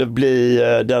Roy skulle bli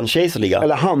den kejserliga?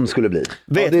 Eller han skulle bli.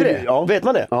 Vet vi det? Ja. Vet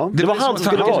man det? Ja. Det var han som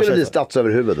skulle bli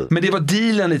statsöverhuvudet. Men det var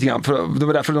dealen lite grann, för det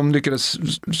var därför de lyckades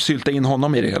sylta in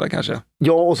honom i det hela kanske.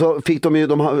 Ja, och så fick de ju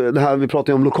det här, vi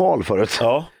pratade ju om lokal förut.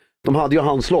 Ja. De hade ju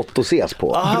hans slott att ses på.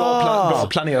 Bra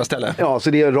planerat ställe. Ja, så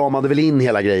det ramade väl in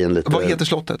hela grejen lite. Vad heter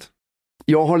slottet?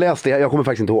 Jag har läst det, jag kommer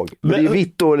faktiskt inte ihåg. Men det är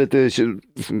vitt och lite...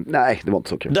 Nej, det var inte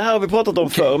så kul. Det här har vi pratat om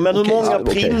förr, men hur många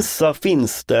prinsar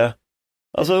finns det?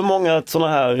 Alltså hur många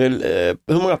sådana här,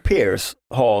 hur många peers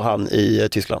har han i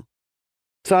Tyskland?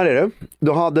 Så här är det.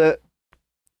 Du hade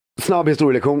snabb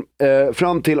historielektion.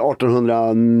 Fram till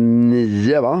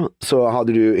 1809 så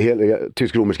hade du hela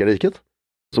Tysk-romerska riket.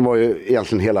 Som var ju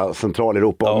egentligen hela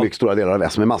Centraleuropa och mycket stora delar av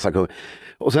väst med massa kung.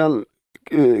 Och sen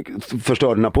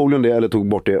förstörde Napoleon det eller tog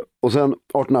bort det. Och sen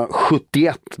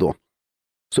 1871 då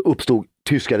så uppstod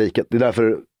Tyska riket. Det är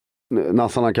därför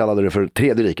nassarna kallade det för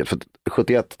tredje riket. För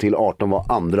 71 till 18 var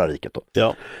andra riket då.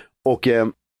 Ja. Och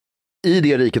i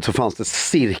det riket så fanns det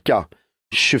cirka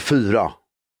 24,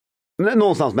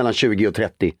 någonstans mellan 20 och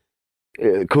 30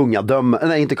 kungadömen,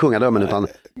 nej inte kungadömen utan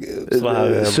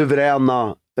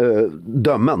suveräna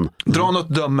dömen. Dra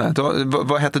något döme,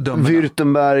 vad hette dömen?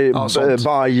 Württemberg,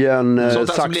 Bayern,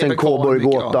 Sachsen, Coburg,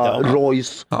 Gotha,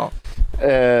 Reuss,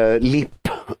 Lipp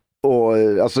och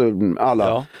alltså alla.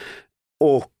 Ja.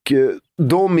 Och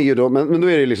de är ju då, men då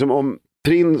är det liksom om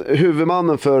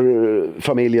huvudmannen för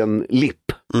familjen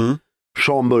Lipp,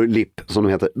 Schomburg Lipp som de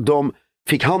heter,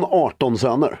 fick han 18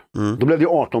 söner. Då blev det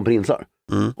 18 prinsar.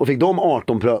 Och fick de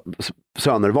 18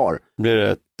 söner var.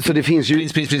 Så det finns ju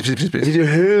prins. Det finns ju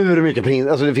hur mycket prins,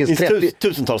 alltså det finns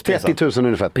 30 000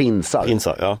 ungefär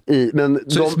prinsar ja.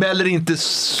 Så det smäller inte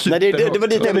super. Nej, det var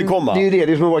dit jag vill komma. Det är ju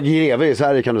det är som att vara greve i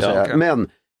Sverige kan du säga. Okay. Men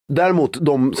däremot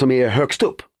de som är högst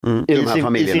upp i de här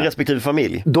familjerna. I sin respektive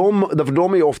familj. Därför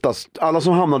de är ju oftast, alla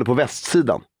som hamnade på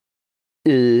västsidan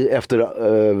efter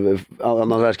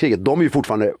andra världskriget, de är ju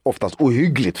fortfarande oftast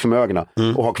ohyggligt förmögna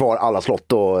och har kvar alla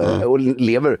slott och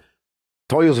lever.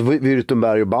 Ta just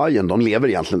Württemberg och Bayern, de lever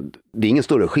egentligen, det är ingen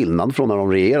större skillnad från när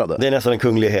de regerade. Det är nästan en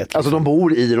kunglighet. Liksom. Alltså de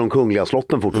bor i de kungliga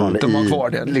slotten fortfarande de har kvar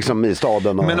det. Liksom i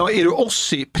staden. Men är du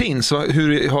Ossi prins?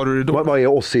 Hur har du det då? Vad är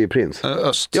Ossi prins?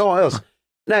 Öst. Ja, öst.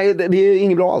 Nej, det är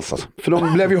inget bra alls alltså. För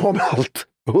de blev ju av med allt.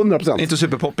 100%. Inte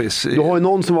superpoppis. Du har ju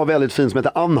någon som var väldigt fin som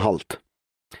heter Anhalt.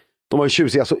 De var ju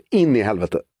tjusiga så in i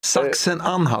helvete. Saxen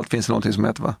Anhalt finns det någonting som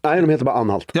heter, va? Nej, de heter bara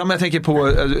Anhalt. Ja, men jag tänker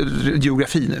på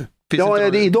geografi nu.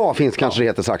 Finns idag finns kanske det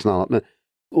heter Saxen Anhalt. Men,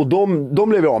 och de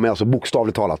blev ju av med alltså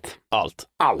bokstavligt talat.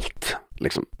 Allt.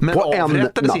 Liksom. Men på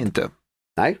avrättades inte?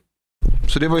 Nej.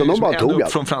 Så det var ju liksom ända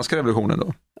upp från franska revolutionen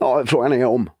då? Ja, frågan är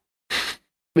om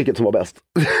vilket som var bäst.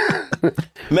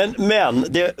 Men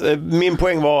min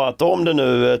poäng var att om det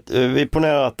nu, vi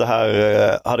ponerar att det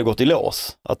här hade gått i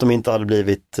lås, att de inte hade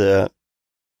blivit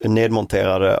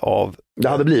nedmonterade av det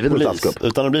hade blivit polis, en statskupp.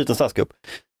 utan det hade blivit en statskupp.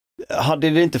 Hade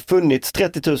det inte funnits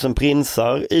 30 000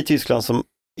 prinsar i Tyskland som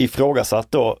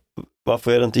ifrågasatt då,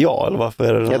 varför är det inte jag? Eller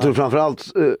varför är det jag tror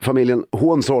framförallt familjen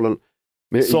Hohenzollern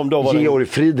med som då var Georg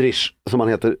Friedrich, som han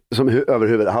heter, som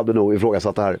överhuvud hade nog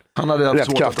ifrågasatt det här. Han hade haft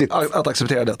svårt kraftigt att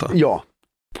acceptera detta. Ja,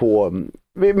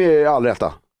 med all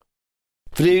rätta.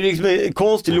 För det är ju liksom en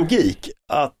konstig logik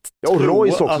att och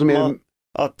Royce också,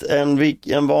 att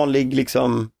en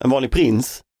vanlig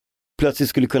prins plötsligt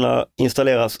skulle kunna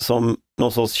installeras som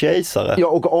någon sorts kejsare. Ja,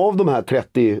 och av de här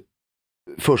 30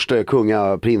 första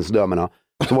kungaprinsdömena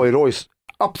så var ju Royce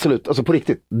absolut, alltså på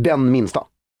riktigt, den minsta.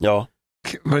 Ja.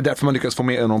 Var det därför man lyckades få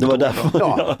med honom? Det var därför.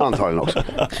 Ja, antagligen också.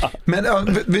 Men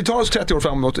vi tar oss 30 år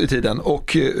framåt i tiden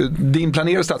och din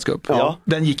planerade statskupp,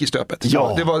 den gick i stöpet.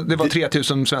 Ja. Det var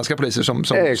 3000 svenska poliser som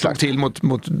slog till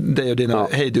mot dig och dina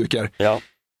hejdukar. Ja.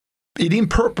 I din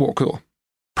perpwalk då?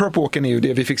 Perpwalken är ju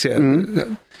det vi fick se.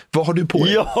 Vad har du på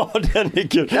dig? Ja, den är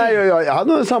kul. Nej, jag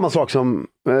hade nog samma sak som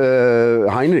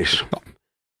Heinrich. Ja.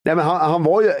 Nej, men han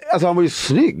var ju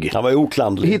snygg. Han var ju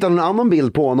oklandlig. Jag hittade en annan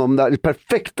bild på honom där,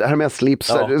 perfekt Hermes-slips.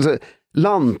 Ja.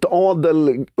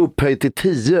 Lantadel upphöjt till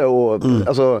 10 och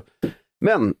alltså,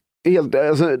 men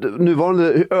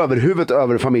nuvarande överhuvudet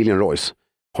över familjen Royce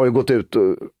har ju gått ut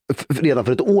redan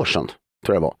för ett år sedan,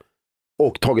 tror jag det var,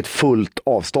 och tagit fullt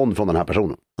avstånd från den här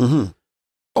personen.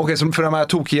 Okej, så för de här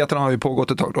tokigheterna har ju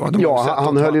pågått ett tag då?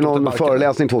 Han höll ju någon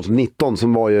föreläsning 2019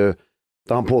 som var ju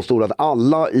där han påstod att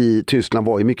alla i Tyskland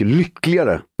var ju mycket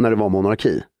lyckligare när det var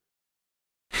monarki.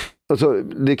 Alltså,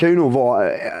 det kan ju nog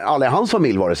vara, alla i hans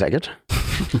familj var det säkert.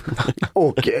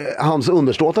 Och hans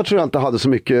underståtar tror jag inte hade så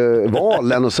mycket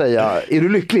val än att säga, är du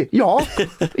lycklig? Ja.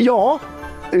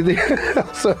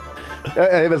 Alltså,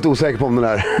 jag är väldigt osäker på om den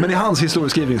där. Men i hans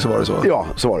historieskrivning så var det så? Ja,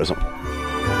 så var det så.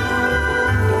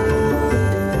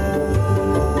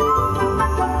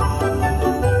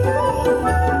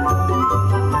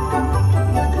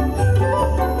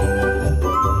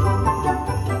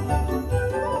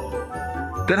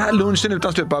 Den här lunchen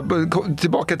utan stupa,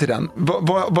 tillbaka till den.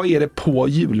 Vad är det på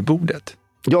julbordet?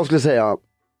 Jag skulle säga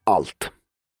allt.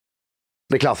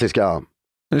 Det klassiska.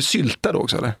 Är det sylta då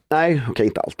också eller? Nej, okej,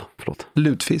 inte allt. Förlåt.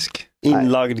 Lutfisk.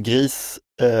 Inlagd gris.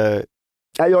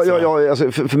 Nej,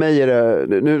 alltså för mig är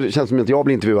det, nu känns det som att jag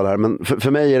blir intervjuad här, men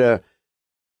för mig är det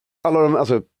alla de,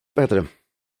 alltså, vad heter det?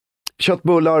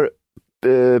 Köttbullar,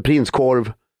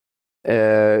 prinskorv,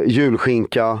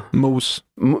 julskinka. Mos.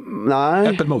 Nej.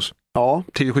 Äppelmos. Ja.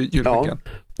 Till julskinkan.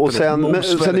 Ja. Och sen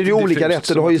är det ju olika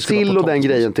rätter. Du har ju sill och den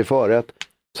grejen till förrätt.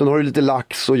 Sen har du lite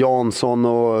lax och Jansson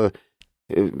och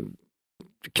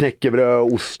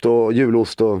knäckebröd, ost och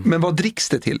julost. Och... Men vad dricks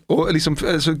det till? Och liksom,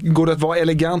 alltså, går det att vara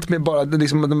elegant med bara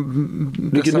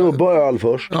liksom... Vilket nubbe och öl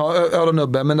först. Ja, öl och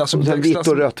nubbe. Men alltså, och sen vitt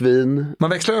och rött vin. Man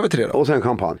växlar över till det då? Och sen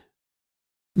champagne.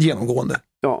 Genomgående?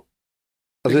 Ja.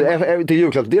 Alltså, till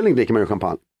julklappsdelning dricker man ju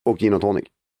champagne och gin och tonic.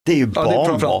 Det är ju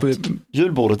barnmat.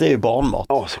 Julbordet är ju barnmat.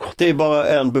 Ja, så gott. Det är bara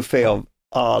en buffé av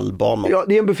all barnmat. Ja,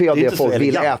 det är en buffé av det folk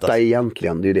vill äta alltså.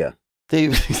 egentligen. Det är ju det. Det är ju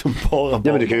liksom bara barnmat.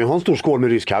 Ja, men du kan ju ha en stor skål med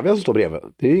rysk kaviar som står bredvid.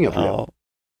 Det är ju inga problem. Ja.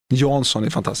 Jansson är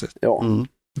fantastiskt. Ja.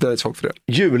 Det är ett folk för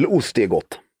det. Julost är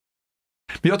gott.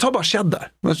 Men jag tar bara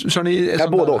cheddar. Kör ni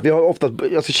både och. Vi har ofta,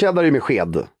 alltså cheddar är med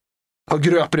sked. Ja,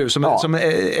 gröper du som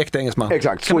äkta engelsman.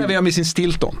 Exakt. Kan man även göra med sin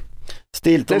Stilton?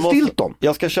 Stilton.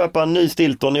 Jag ska köpa en ny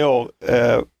Stilton i år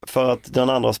för att den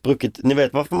andra har spruckit. Ni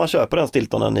vet varför man köper den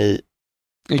Stiltonen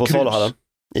på Saluhallen?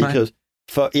 I krus.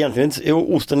 För egentligen inte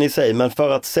osten i sig, men för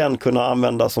att sen kunna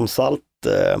använda som salt.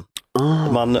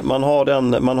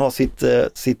 Man har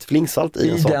sitt flingsalt i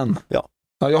den. Ja.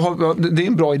 Ja, det är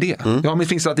en bra idé. Jag har min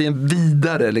flingsalt i en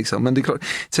vidare liksom, men det är klart.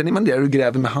 Sen är man där och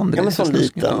gräver med handen. Ja, men sån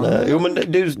liten. Jo, men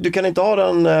du kan inte ha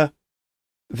den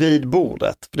vid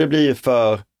bordet. För det blir ju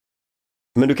för...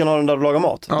 Men du kan ha den där du lagar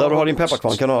mat. Där du har din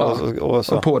pepparkvarn kan du ha och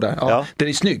så. Och på där. Ja. Den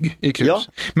är snygg i krus. Ja.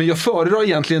 Men jag föredrar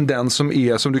egentligen den som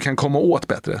du kan komma åt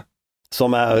bättre.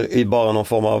 Som är i bara någon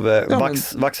form av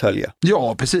vaxhölje.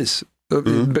 Ja, precis.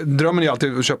 Drömmen är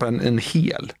alltid att köpa en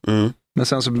hel. Men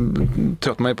sen så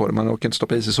tröttnar man ju på det. Man orkar inte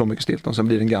stoppa i sig så mycket Stilton, sen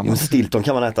blir den gammal. Men Stilton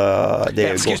kan man äta, det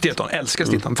är älskar gott. Stilton, älskar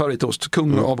Stilton. Favoritost,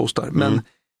 kung av ostar. Men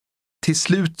till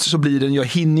slut så blir den, jag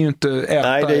hinner ju inte äta.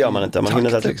 Nej, det gör man inte. Man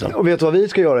hinner äta liksom. Och vet du vad vi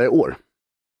ska göra i år?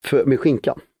 Med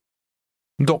skinkan?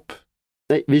 Dopp.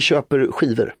 Nej, vi köper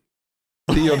skivor.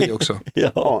 Det gör vi också.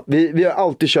 Ja, vi har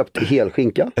alltid köpt hel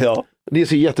skinka. Ja. Det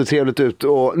ser jättetrevligt ut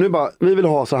och nu bara, vi vill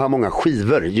ha så här många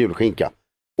skivor julskinka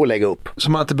och lägga upp.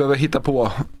 Så man inte behöver hitta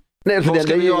på. Nej, för vad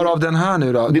ska vi göra av den här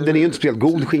nu då? Den är ju inte speciellt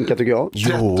god skinka tycker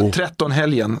jag. 13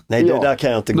 helgen. Nej, det där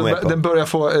kan jag inte gå med på. Den börjar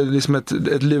få liksom ett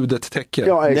ludet täcke.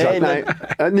 Ja, exakt. Nej.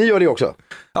 Ni gör det också.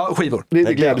 Ja, skivor.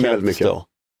 Det gläder mig väldigt mycket.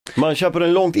 Man köper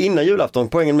den långt innan julafton.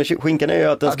 Poängen med skinkan är ju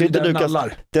att den ska inte dukas.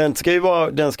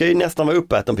 Den ska ju nästan vara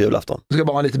uppäten på julafton. Det ska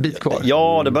bara vara en liten bit kvar.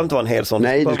 Ja, det behöver inte vara en hel sån.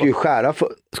 Nej, du ska ju skära.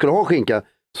 Ska du ha skinka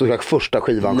så ska första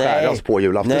skivan skäras på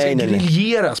julafton. Nej, det ska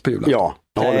grilleras på julafton. Ja.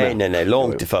 Nej,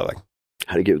 långt i förväg.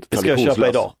 Herregud. Det ska jag köpa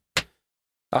idag.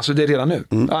 Alltså det är redan nu?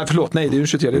 Förlåt, nej, det är den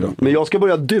 23 idag. Men jag ska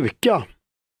börja duka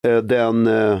det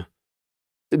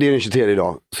är den 23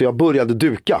 idag. Så jag började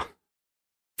duka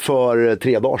för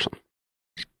 3 dagar sedan.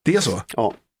 Det är så?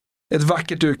 Ja. Ett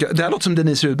vackert dukat, det här låter som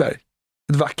Denise Rudberg.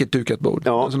 Ett vackert dukat bord.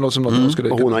 Ja. Som låter som något skulle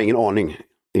och hon har ingen aning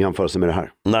i jämförelse med det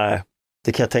här. Nej,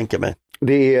 det kan jag tänka mig.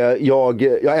 Det är,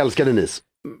 jag älskar Denise.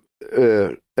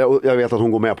 Jag vet att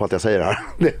hon går med på att jag säger det här.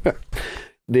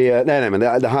 Men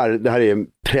det här är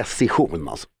precision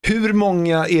alltså. Hur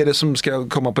många är det som ska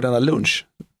komma på denna lunch?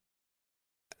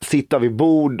 Sitta vid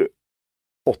bord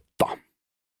 8.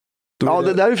 Ja,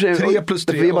 det där är för 3 plus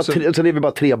 3. Sen är vi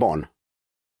bara 3 barn.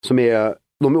 Som är,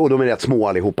 de är rätt små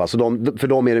allihopa. Så för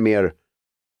dem är det mer...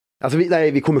 Alltså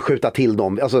vi kommer skjuta till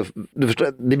dem. Alltså, du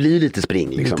förstår, det blir lite spring.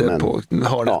 Liksom, lite på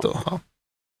hörnet då. Ja.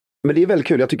 Men det är väldigt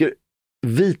kul. Jag tycker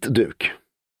vit duk.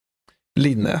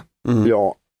 Linne.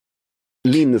 Ja.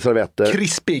 Linneservetter.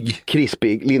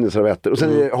 Krispig linneservetter. Och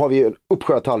sen har vi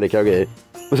uppsjötallrikar och grejer.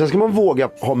 Och sen ska man våga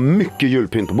ha mycket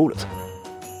julpynt på bordet.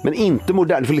 Men inte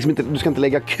modern. Du ska inte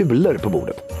lägga kulor på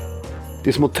bordet. Det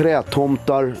är små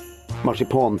trätomtar,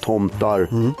 marsipantomtar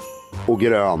och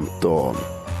grönt och...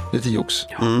 Lite jox.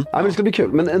 Ja, men det ska bli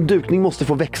kul. Men en dukning måste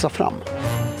få växa fram.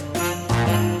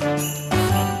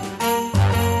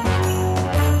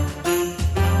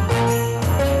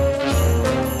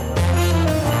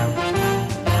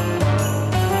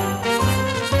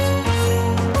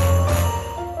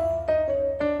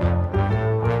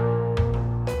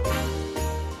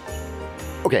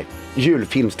 Okej,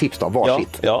 julfilmstips då,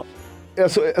 varsitt. Ja.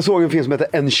 Jag såg en film som heter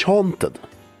Enchanted.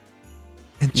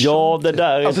 Ja, det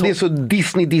där är... Alltså det är så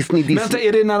Disney. Vänta,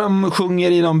 är det när de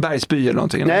sjunger i någon bergsby eller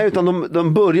någonting? Nej, utan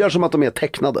de börjar som att de är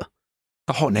tecknade.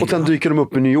 Jaha, nej. Och sen dyker de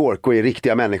upp i New York och är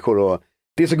riktiga människor. Och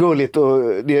det är så gulligt och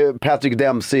det är Patrick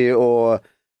Dempsey och...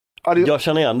 Ja, jag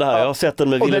känner igen det här, jag har sett den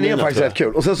med Wilhelmina. Och den är faktiskt rätt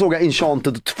kul. Och sen såg jag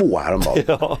Enchanted 2 häromdagen.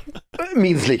 Ja.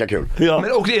 Minst lika kul. Ja.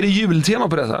 Men och är det jultema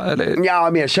på detta? Eller? Ja,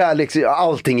 mer kärlek.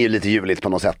 Allting är lite juligt på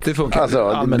något sätt. Det funkar.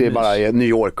 Alltså, det är bara New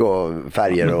York och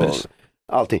färger och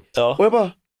allting. Ja. Och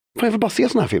jag vill bara se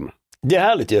såna här filmer. Det är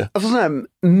härligt ju. Alltså såna här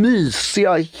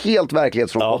mysiga, helt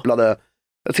verklighetsfrånkopplade. Ja.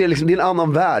 Jag ser liksom, det är en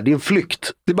annan värld, det är en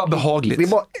flykt. Det är bara behagligt. Det är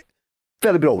bara,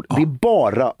 väldigt bra ord. Ja. Det är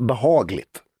bara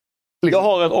behagligt. Jag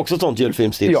har också ett sånt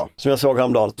julfilmstips som jag såg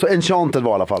häromdagen. Så Enchanted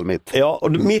var i alla fall mitt. Ja,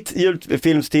 och mitt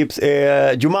julfilmstips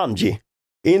är Jumanji.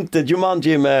 Inte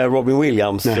Jumanji med Robin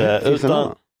Williams. Nej,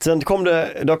 utan sen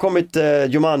det har kommit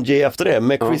Jumanji efter det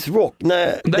med Chris Rock.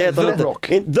 Nej, det heter The Rock.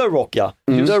 The Rock, ja.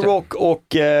 The Rock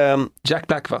och... Jack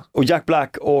Black, va? Och Jack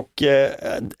Black och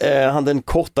han den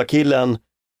korta killen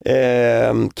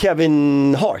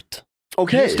Kevin Hart.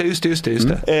 Okay. Just det.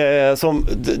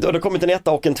 Det har kommit en 1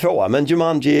 och en 2, men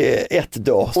Jumanji 1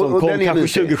 då, som kom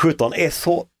kanske 2017, är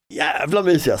så jävla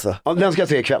mysig alltså. Ja, den ska jag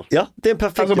se ikväll. Ja, det är en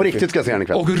perfekt. Alltså på riktigt ska jag se den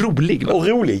ikväll. Och rolig, va? Och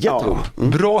rolig, jätterolig. Ja.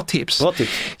 Bra tips.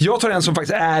 Jag tar en som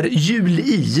faktiskt är jul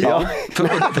i. Ja.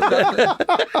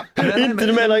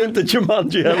 Du menar inte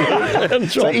Jumanji heller.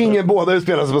 Så ingen båda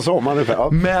utspelas på sommaren. Ja.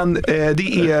 Men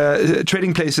det är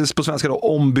Trading Places på svenska då,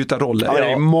 ombytta roller. Ja,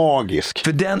 det är magisk.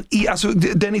 För den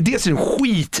är dels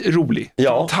skitrolig.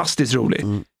 Ja. Fantastiskt rolig.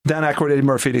 Dan Aykroyd och Eddie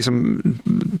Murphy liksom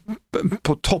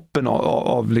på toppen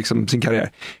av liksom sin karriär.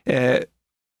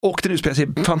 Och den utspelar sig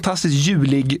i fantastiskt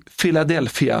julig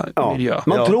Philadelphia-miljö.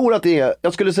 Man tror att det är,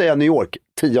 jag skulle säga New York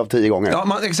 10 av 10 gånger.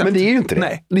 Ja, exakt. Men det är ju inte det.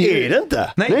 Nej. Det är det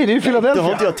inte? Nej, det är ju Philadelphia. Det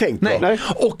har inte jag tänkt på. Nej.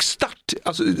 Och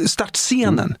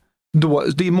startscenen. Då,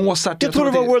 det är Mozart. Jag tror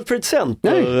det var World Trade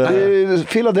Center. Nej, det är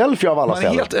Philadelphia av alla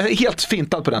ställen. Helt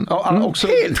fintad på den. Ja, också,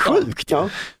 helt sjukt. Ja.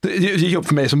 Det gick upp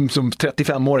för mig som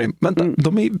 35-åring. Men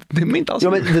de är inte alls. Ja,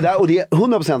 men det är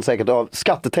 100% säkert av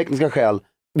skattetekniska skäl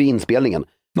vid inspelningen.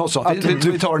 Något sånt.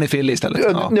 Vi tar den i Philly istället.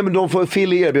 Ja. Nej, men de får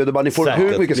Philly erbjuder bara, ni får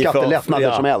hur mycket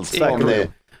skattelättnader som helst.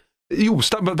 Jo,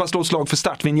 bara slå ett slag för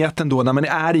startvinjetten då när man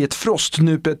är i ett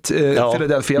frostnupet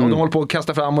Philadelphia och de håller på att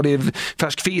kasta fram och det är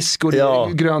färsk fisk och det är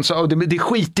grönsaker och det är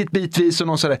skitigt bitvis och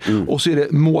någon sådär. Och så är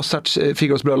det Mozarts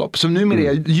Figaros bröllop som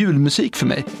numera är julmusik för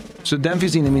mig. Så den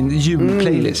finns inne i min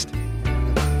julplaylist.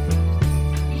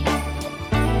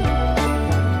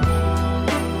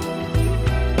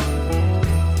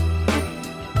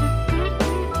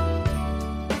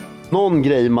 Någon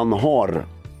grej man har,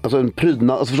 alltså en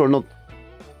prydnad, alltså förstår du,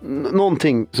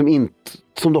 någonting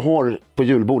som du har på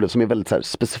julbordet som är väldigt så här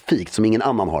specifikt, som ingen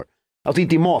annan har. Alltså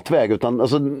inte i matväg, utan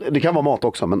alltså, det kan vara mat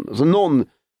också, men alltså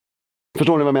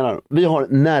förstår ni vad jag menar? Vi har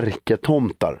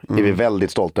närketomtar, är vi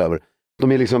väldigt stolta över.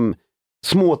 De är liksom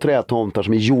små trätomtar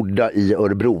som är gjorda i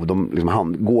Örebro. De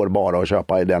liksom, går bara att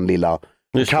köpa i den lilla,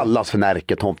 de kallas för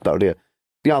närketomtar. Det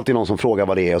är alltid någon som frågar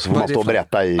vad det är och så får man stå och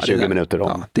berätta i 20 minuter om.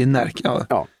 Ja, det är närk.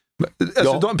 Ja.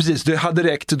 Alltså, precis, det hade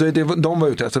räckt. De var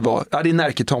ute efter det är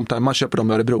närketomtar, man köper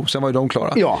dem i Örebro. Sen var ju de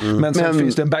klara. Ja, men sen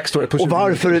finns det en backstory på 20 och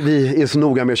varför vi är så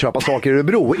noga med att köpa saker i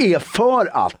Örebro är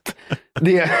för att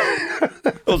det...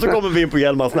 Och så kommer vi in på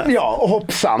Hjälmarsnäs. Ja, och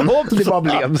hoppsan. Det bara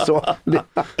blev så.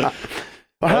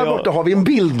 Och här borta har vi en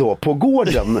bild då på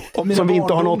gården som vi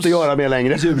inte har något att göra med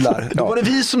längre. Jular. Då var det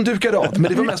vi som dukade av,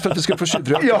 men det var mest för att vi skulle få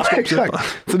tjuvrök. Ja, exakt.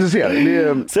 Så du ser.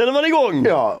 Sen är man igång.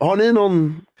 Ja, har ni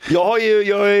någon... Jag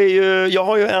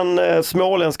har ju en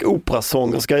småländsk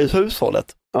operasångerska i hushållet.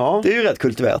 Ja. Det är ju rätt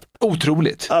kultiverat.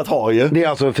 Otroligt. Att ha ju. Det är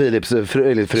alltså Philips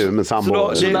fru med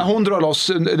sambo. Så när hon drar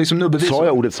loss liksom nubbevis. Sa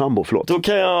jag ordet sambo, förlåt. Då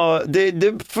kan jag,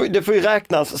 det får ju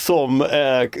räknas som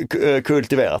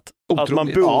kultiverat. Otroligt. Att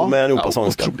man bor med en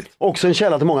operasångerska. Också en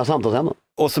källa till många samtalsämnen.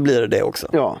 Och så blir det också.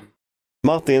 Ja.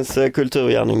 Martins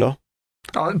kulturgärning då?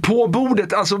 Ja, på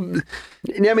bordet, alltså...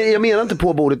 Nej, men jag menar inte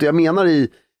på bordet, jag menar i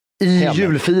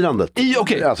julfirandet.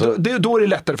 Okej, alltså. Då är det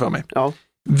lättare för mig. Ja.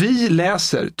 Vi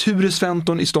läser Ture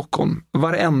Sventon i Stockholm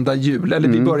varenda jul, eller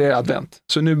vi börjar i advent.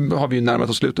 Så nu har vi ju närmat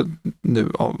oss slutet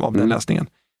nu av den läsningen.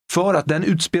 För att den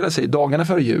utspelar sig dagarna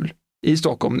före jul i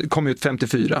Stockholm, kom ut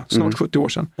 54, snart 70 år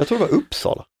sedan. Jag tror det var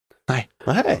Uppsala. Nej.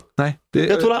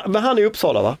 Jag tror men han är i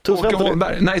Uppsala, va? Åke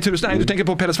Holmberg. Nej, du tänker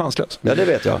på Pelle Svanslös. Ja, det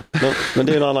vet jag. Men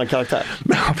det är en annan karaktär.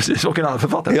 Ja, precis. Och en annan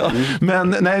författare. Ja.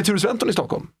 Men nej, Ture Sventon i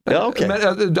Stockholm. Ja, okej. Men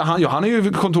han är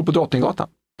ju kontor på Drottninggatan.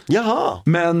 Jaha.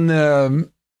 Men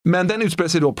den utspelar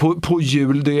sig då på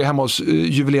jul. Det är hemma hos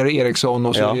juvelerare Eriksson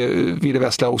och så är det Ville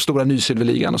Vessla och Stora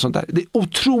Nysilverligan och sånt där. Det är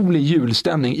otrolig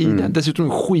julstämning i den. Dessutom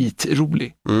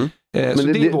skitrolig. Så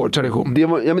det är vår tradition. Det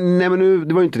var,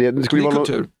 det var ju inte det. Det skulle vara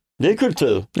kultur. Det är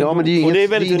kultur. Ja, men det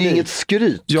är inget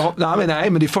skryt. Ja, nej,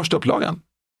 men det är första upplagan.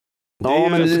 Ja,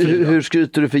 men hur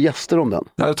skryter du för gäster om den?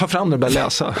 Ja, jag tar fram den och börjar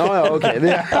läsa. Ja,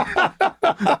 okej.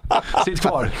 Sitt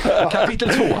kvar. Kapitel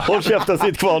 2. Håll käften,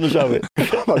 sitt kvar, nu kör vi.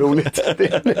 Vad roligt.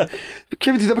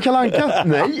 Kan vi titta på Kalle Anka?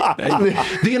 Nej.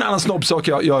 Det är en annan snobbsak.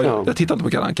 Jag tittar inte på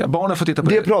Kalle Anka. Barnen får titta på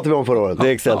det. Det pratade vi om förra året. Det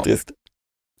är excentriskt.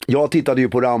 Jag tittade ju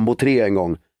på Rambo 3 en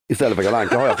gång. Istället för Kalle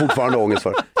Anka har jag fortfarande ångest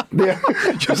för.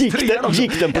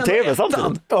 Gick den på tv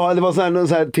samtidigt? Ja, det var så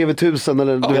här TV1000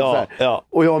 eller du vet så här. Ja.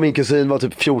 Och jag och min kusin var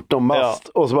typ 14 bast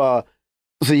och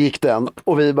så gick den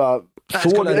och vi bara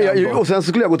och sen så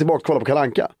skulle jag gå tillbaka och kolla på Kalle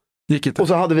Anka. Gick inte. Och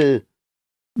så hade vi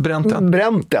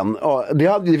bränt den. Ja,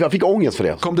 jag fick ångest för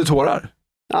det. Kom det tårar?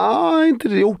 Ja, inte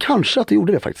det. Jo, kanske att det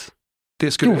gjorde det faktiskt.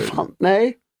 Det skulle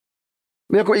nej.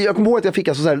 Men jag kommer ihåg att jag fick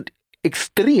alltså så här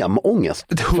extrem ångest.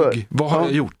 Ett hugg. Vad har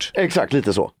jag gjort? Exakt,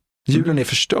 lite så. Julen är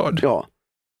förstörd. Ja.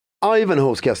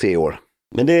 Ivanhoe ska jag se i år.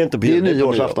 Men det är inte det är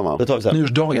nyårsafton, va?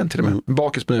 Nyårsdagen till och med.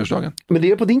 Bakis på nyårsdagen. Men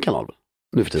det är på din kanal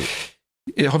nu för tiden.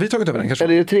 Har vi tagit över den kanske?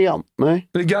 Eller är det 3an? Nej.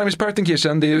 Det är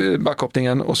Garmisch-Partenkirchen, det är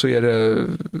backhoppningen och så är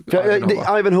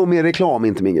det... Ivanhoe med reklam är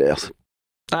inte min grej alltså.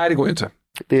 Nej, det går ju inte.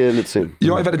 Det är lite synd.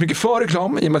 Jag är väldigt mycket för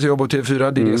reklam i och med att jag jobbar på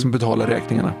TV4. Det är det som betalar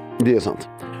räkningarna. Det är sant.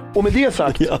 Och med det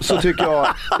sagt så tycker jag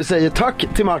säger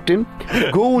tack till Martin.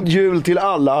 God jul till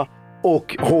alla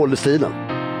och håll stilen.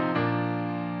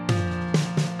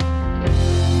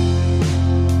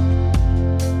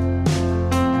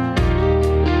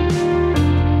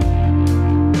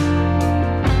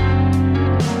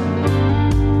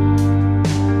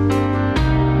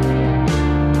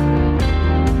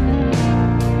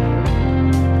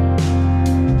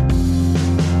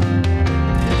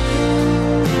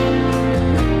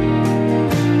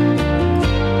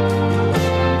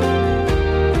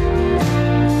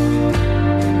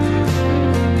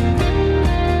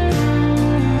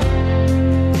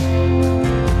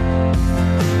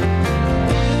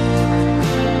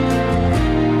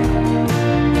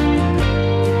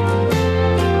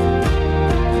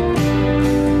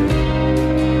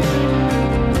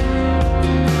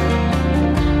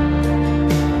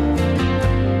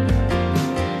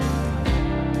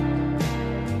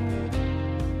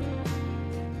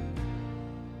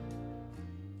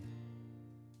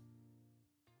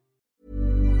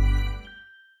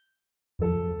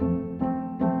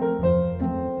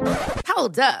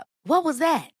 Hold up. What was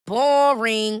that?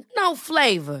 Boring. No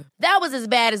flavor. That was as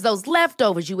bad as those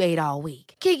leftovers you ate all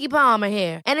week. Keke Palmer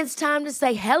here, and it's time to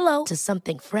say hello to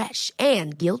something fresh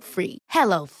and guilt-free.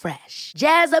 Hello Fresh.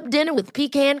 Jazz up dinner with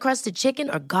pecan-crusted chicken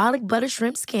or garlic butter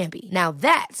shrimp scampi. Now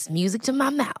that's music to my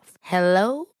mouth.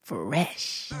 Hello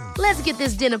Fresh. Let's get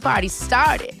this dinner party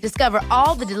started. Discover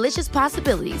all the delicious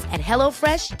possibilities at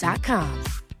hellofresh.com.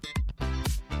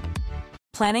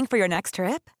 Planning for your next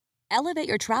trip? Elevate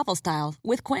your travel style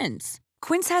with Quince.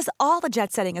 Quince has all the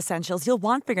jet-setting essentials you'll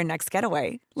want for your next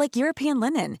getaway, like European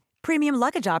linen, premium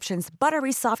luggage options,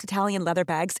 buttery soft Italian leather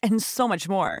bags, and so much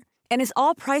more. And is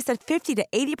all priced at 50 to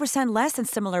 80% less than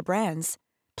similar brands.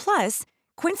 Plus,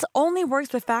 Quince only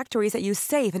works with factories that use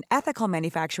safe and ethical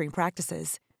manufacturing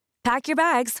practices. Pack your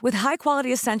bags with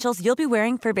high-quality essentials you'll be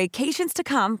wearing for vacations to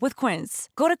come with Quince.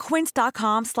 Go to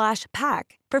quince.com/pack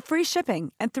for free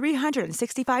shipping and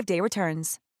 365-day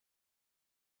returns.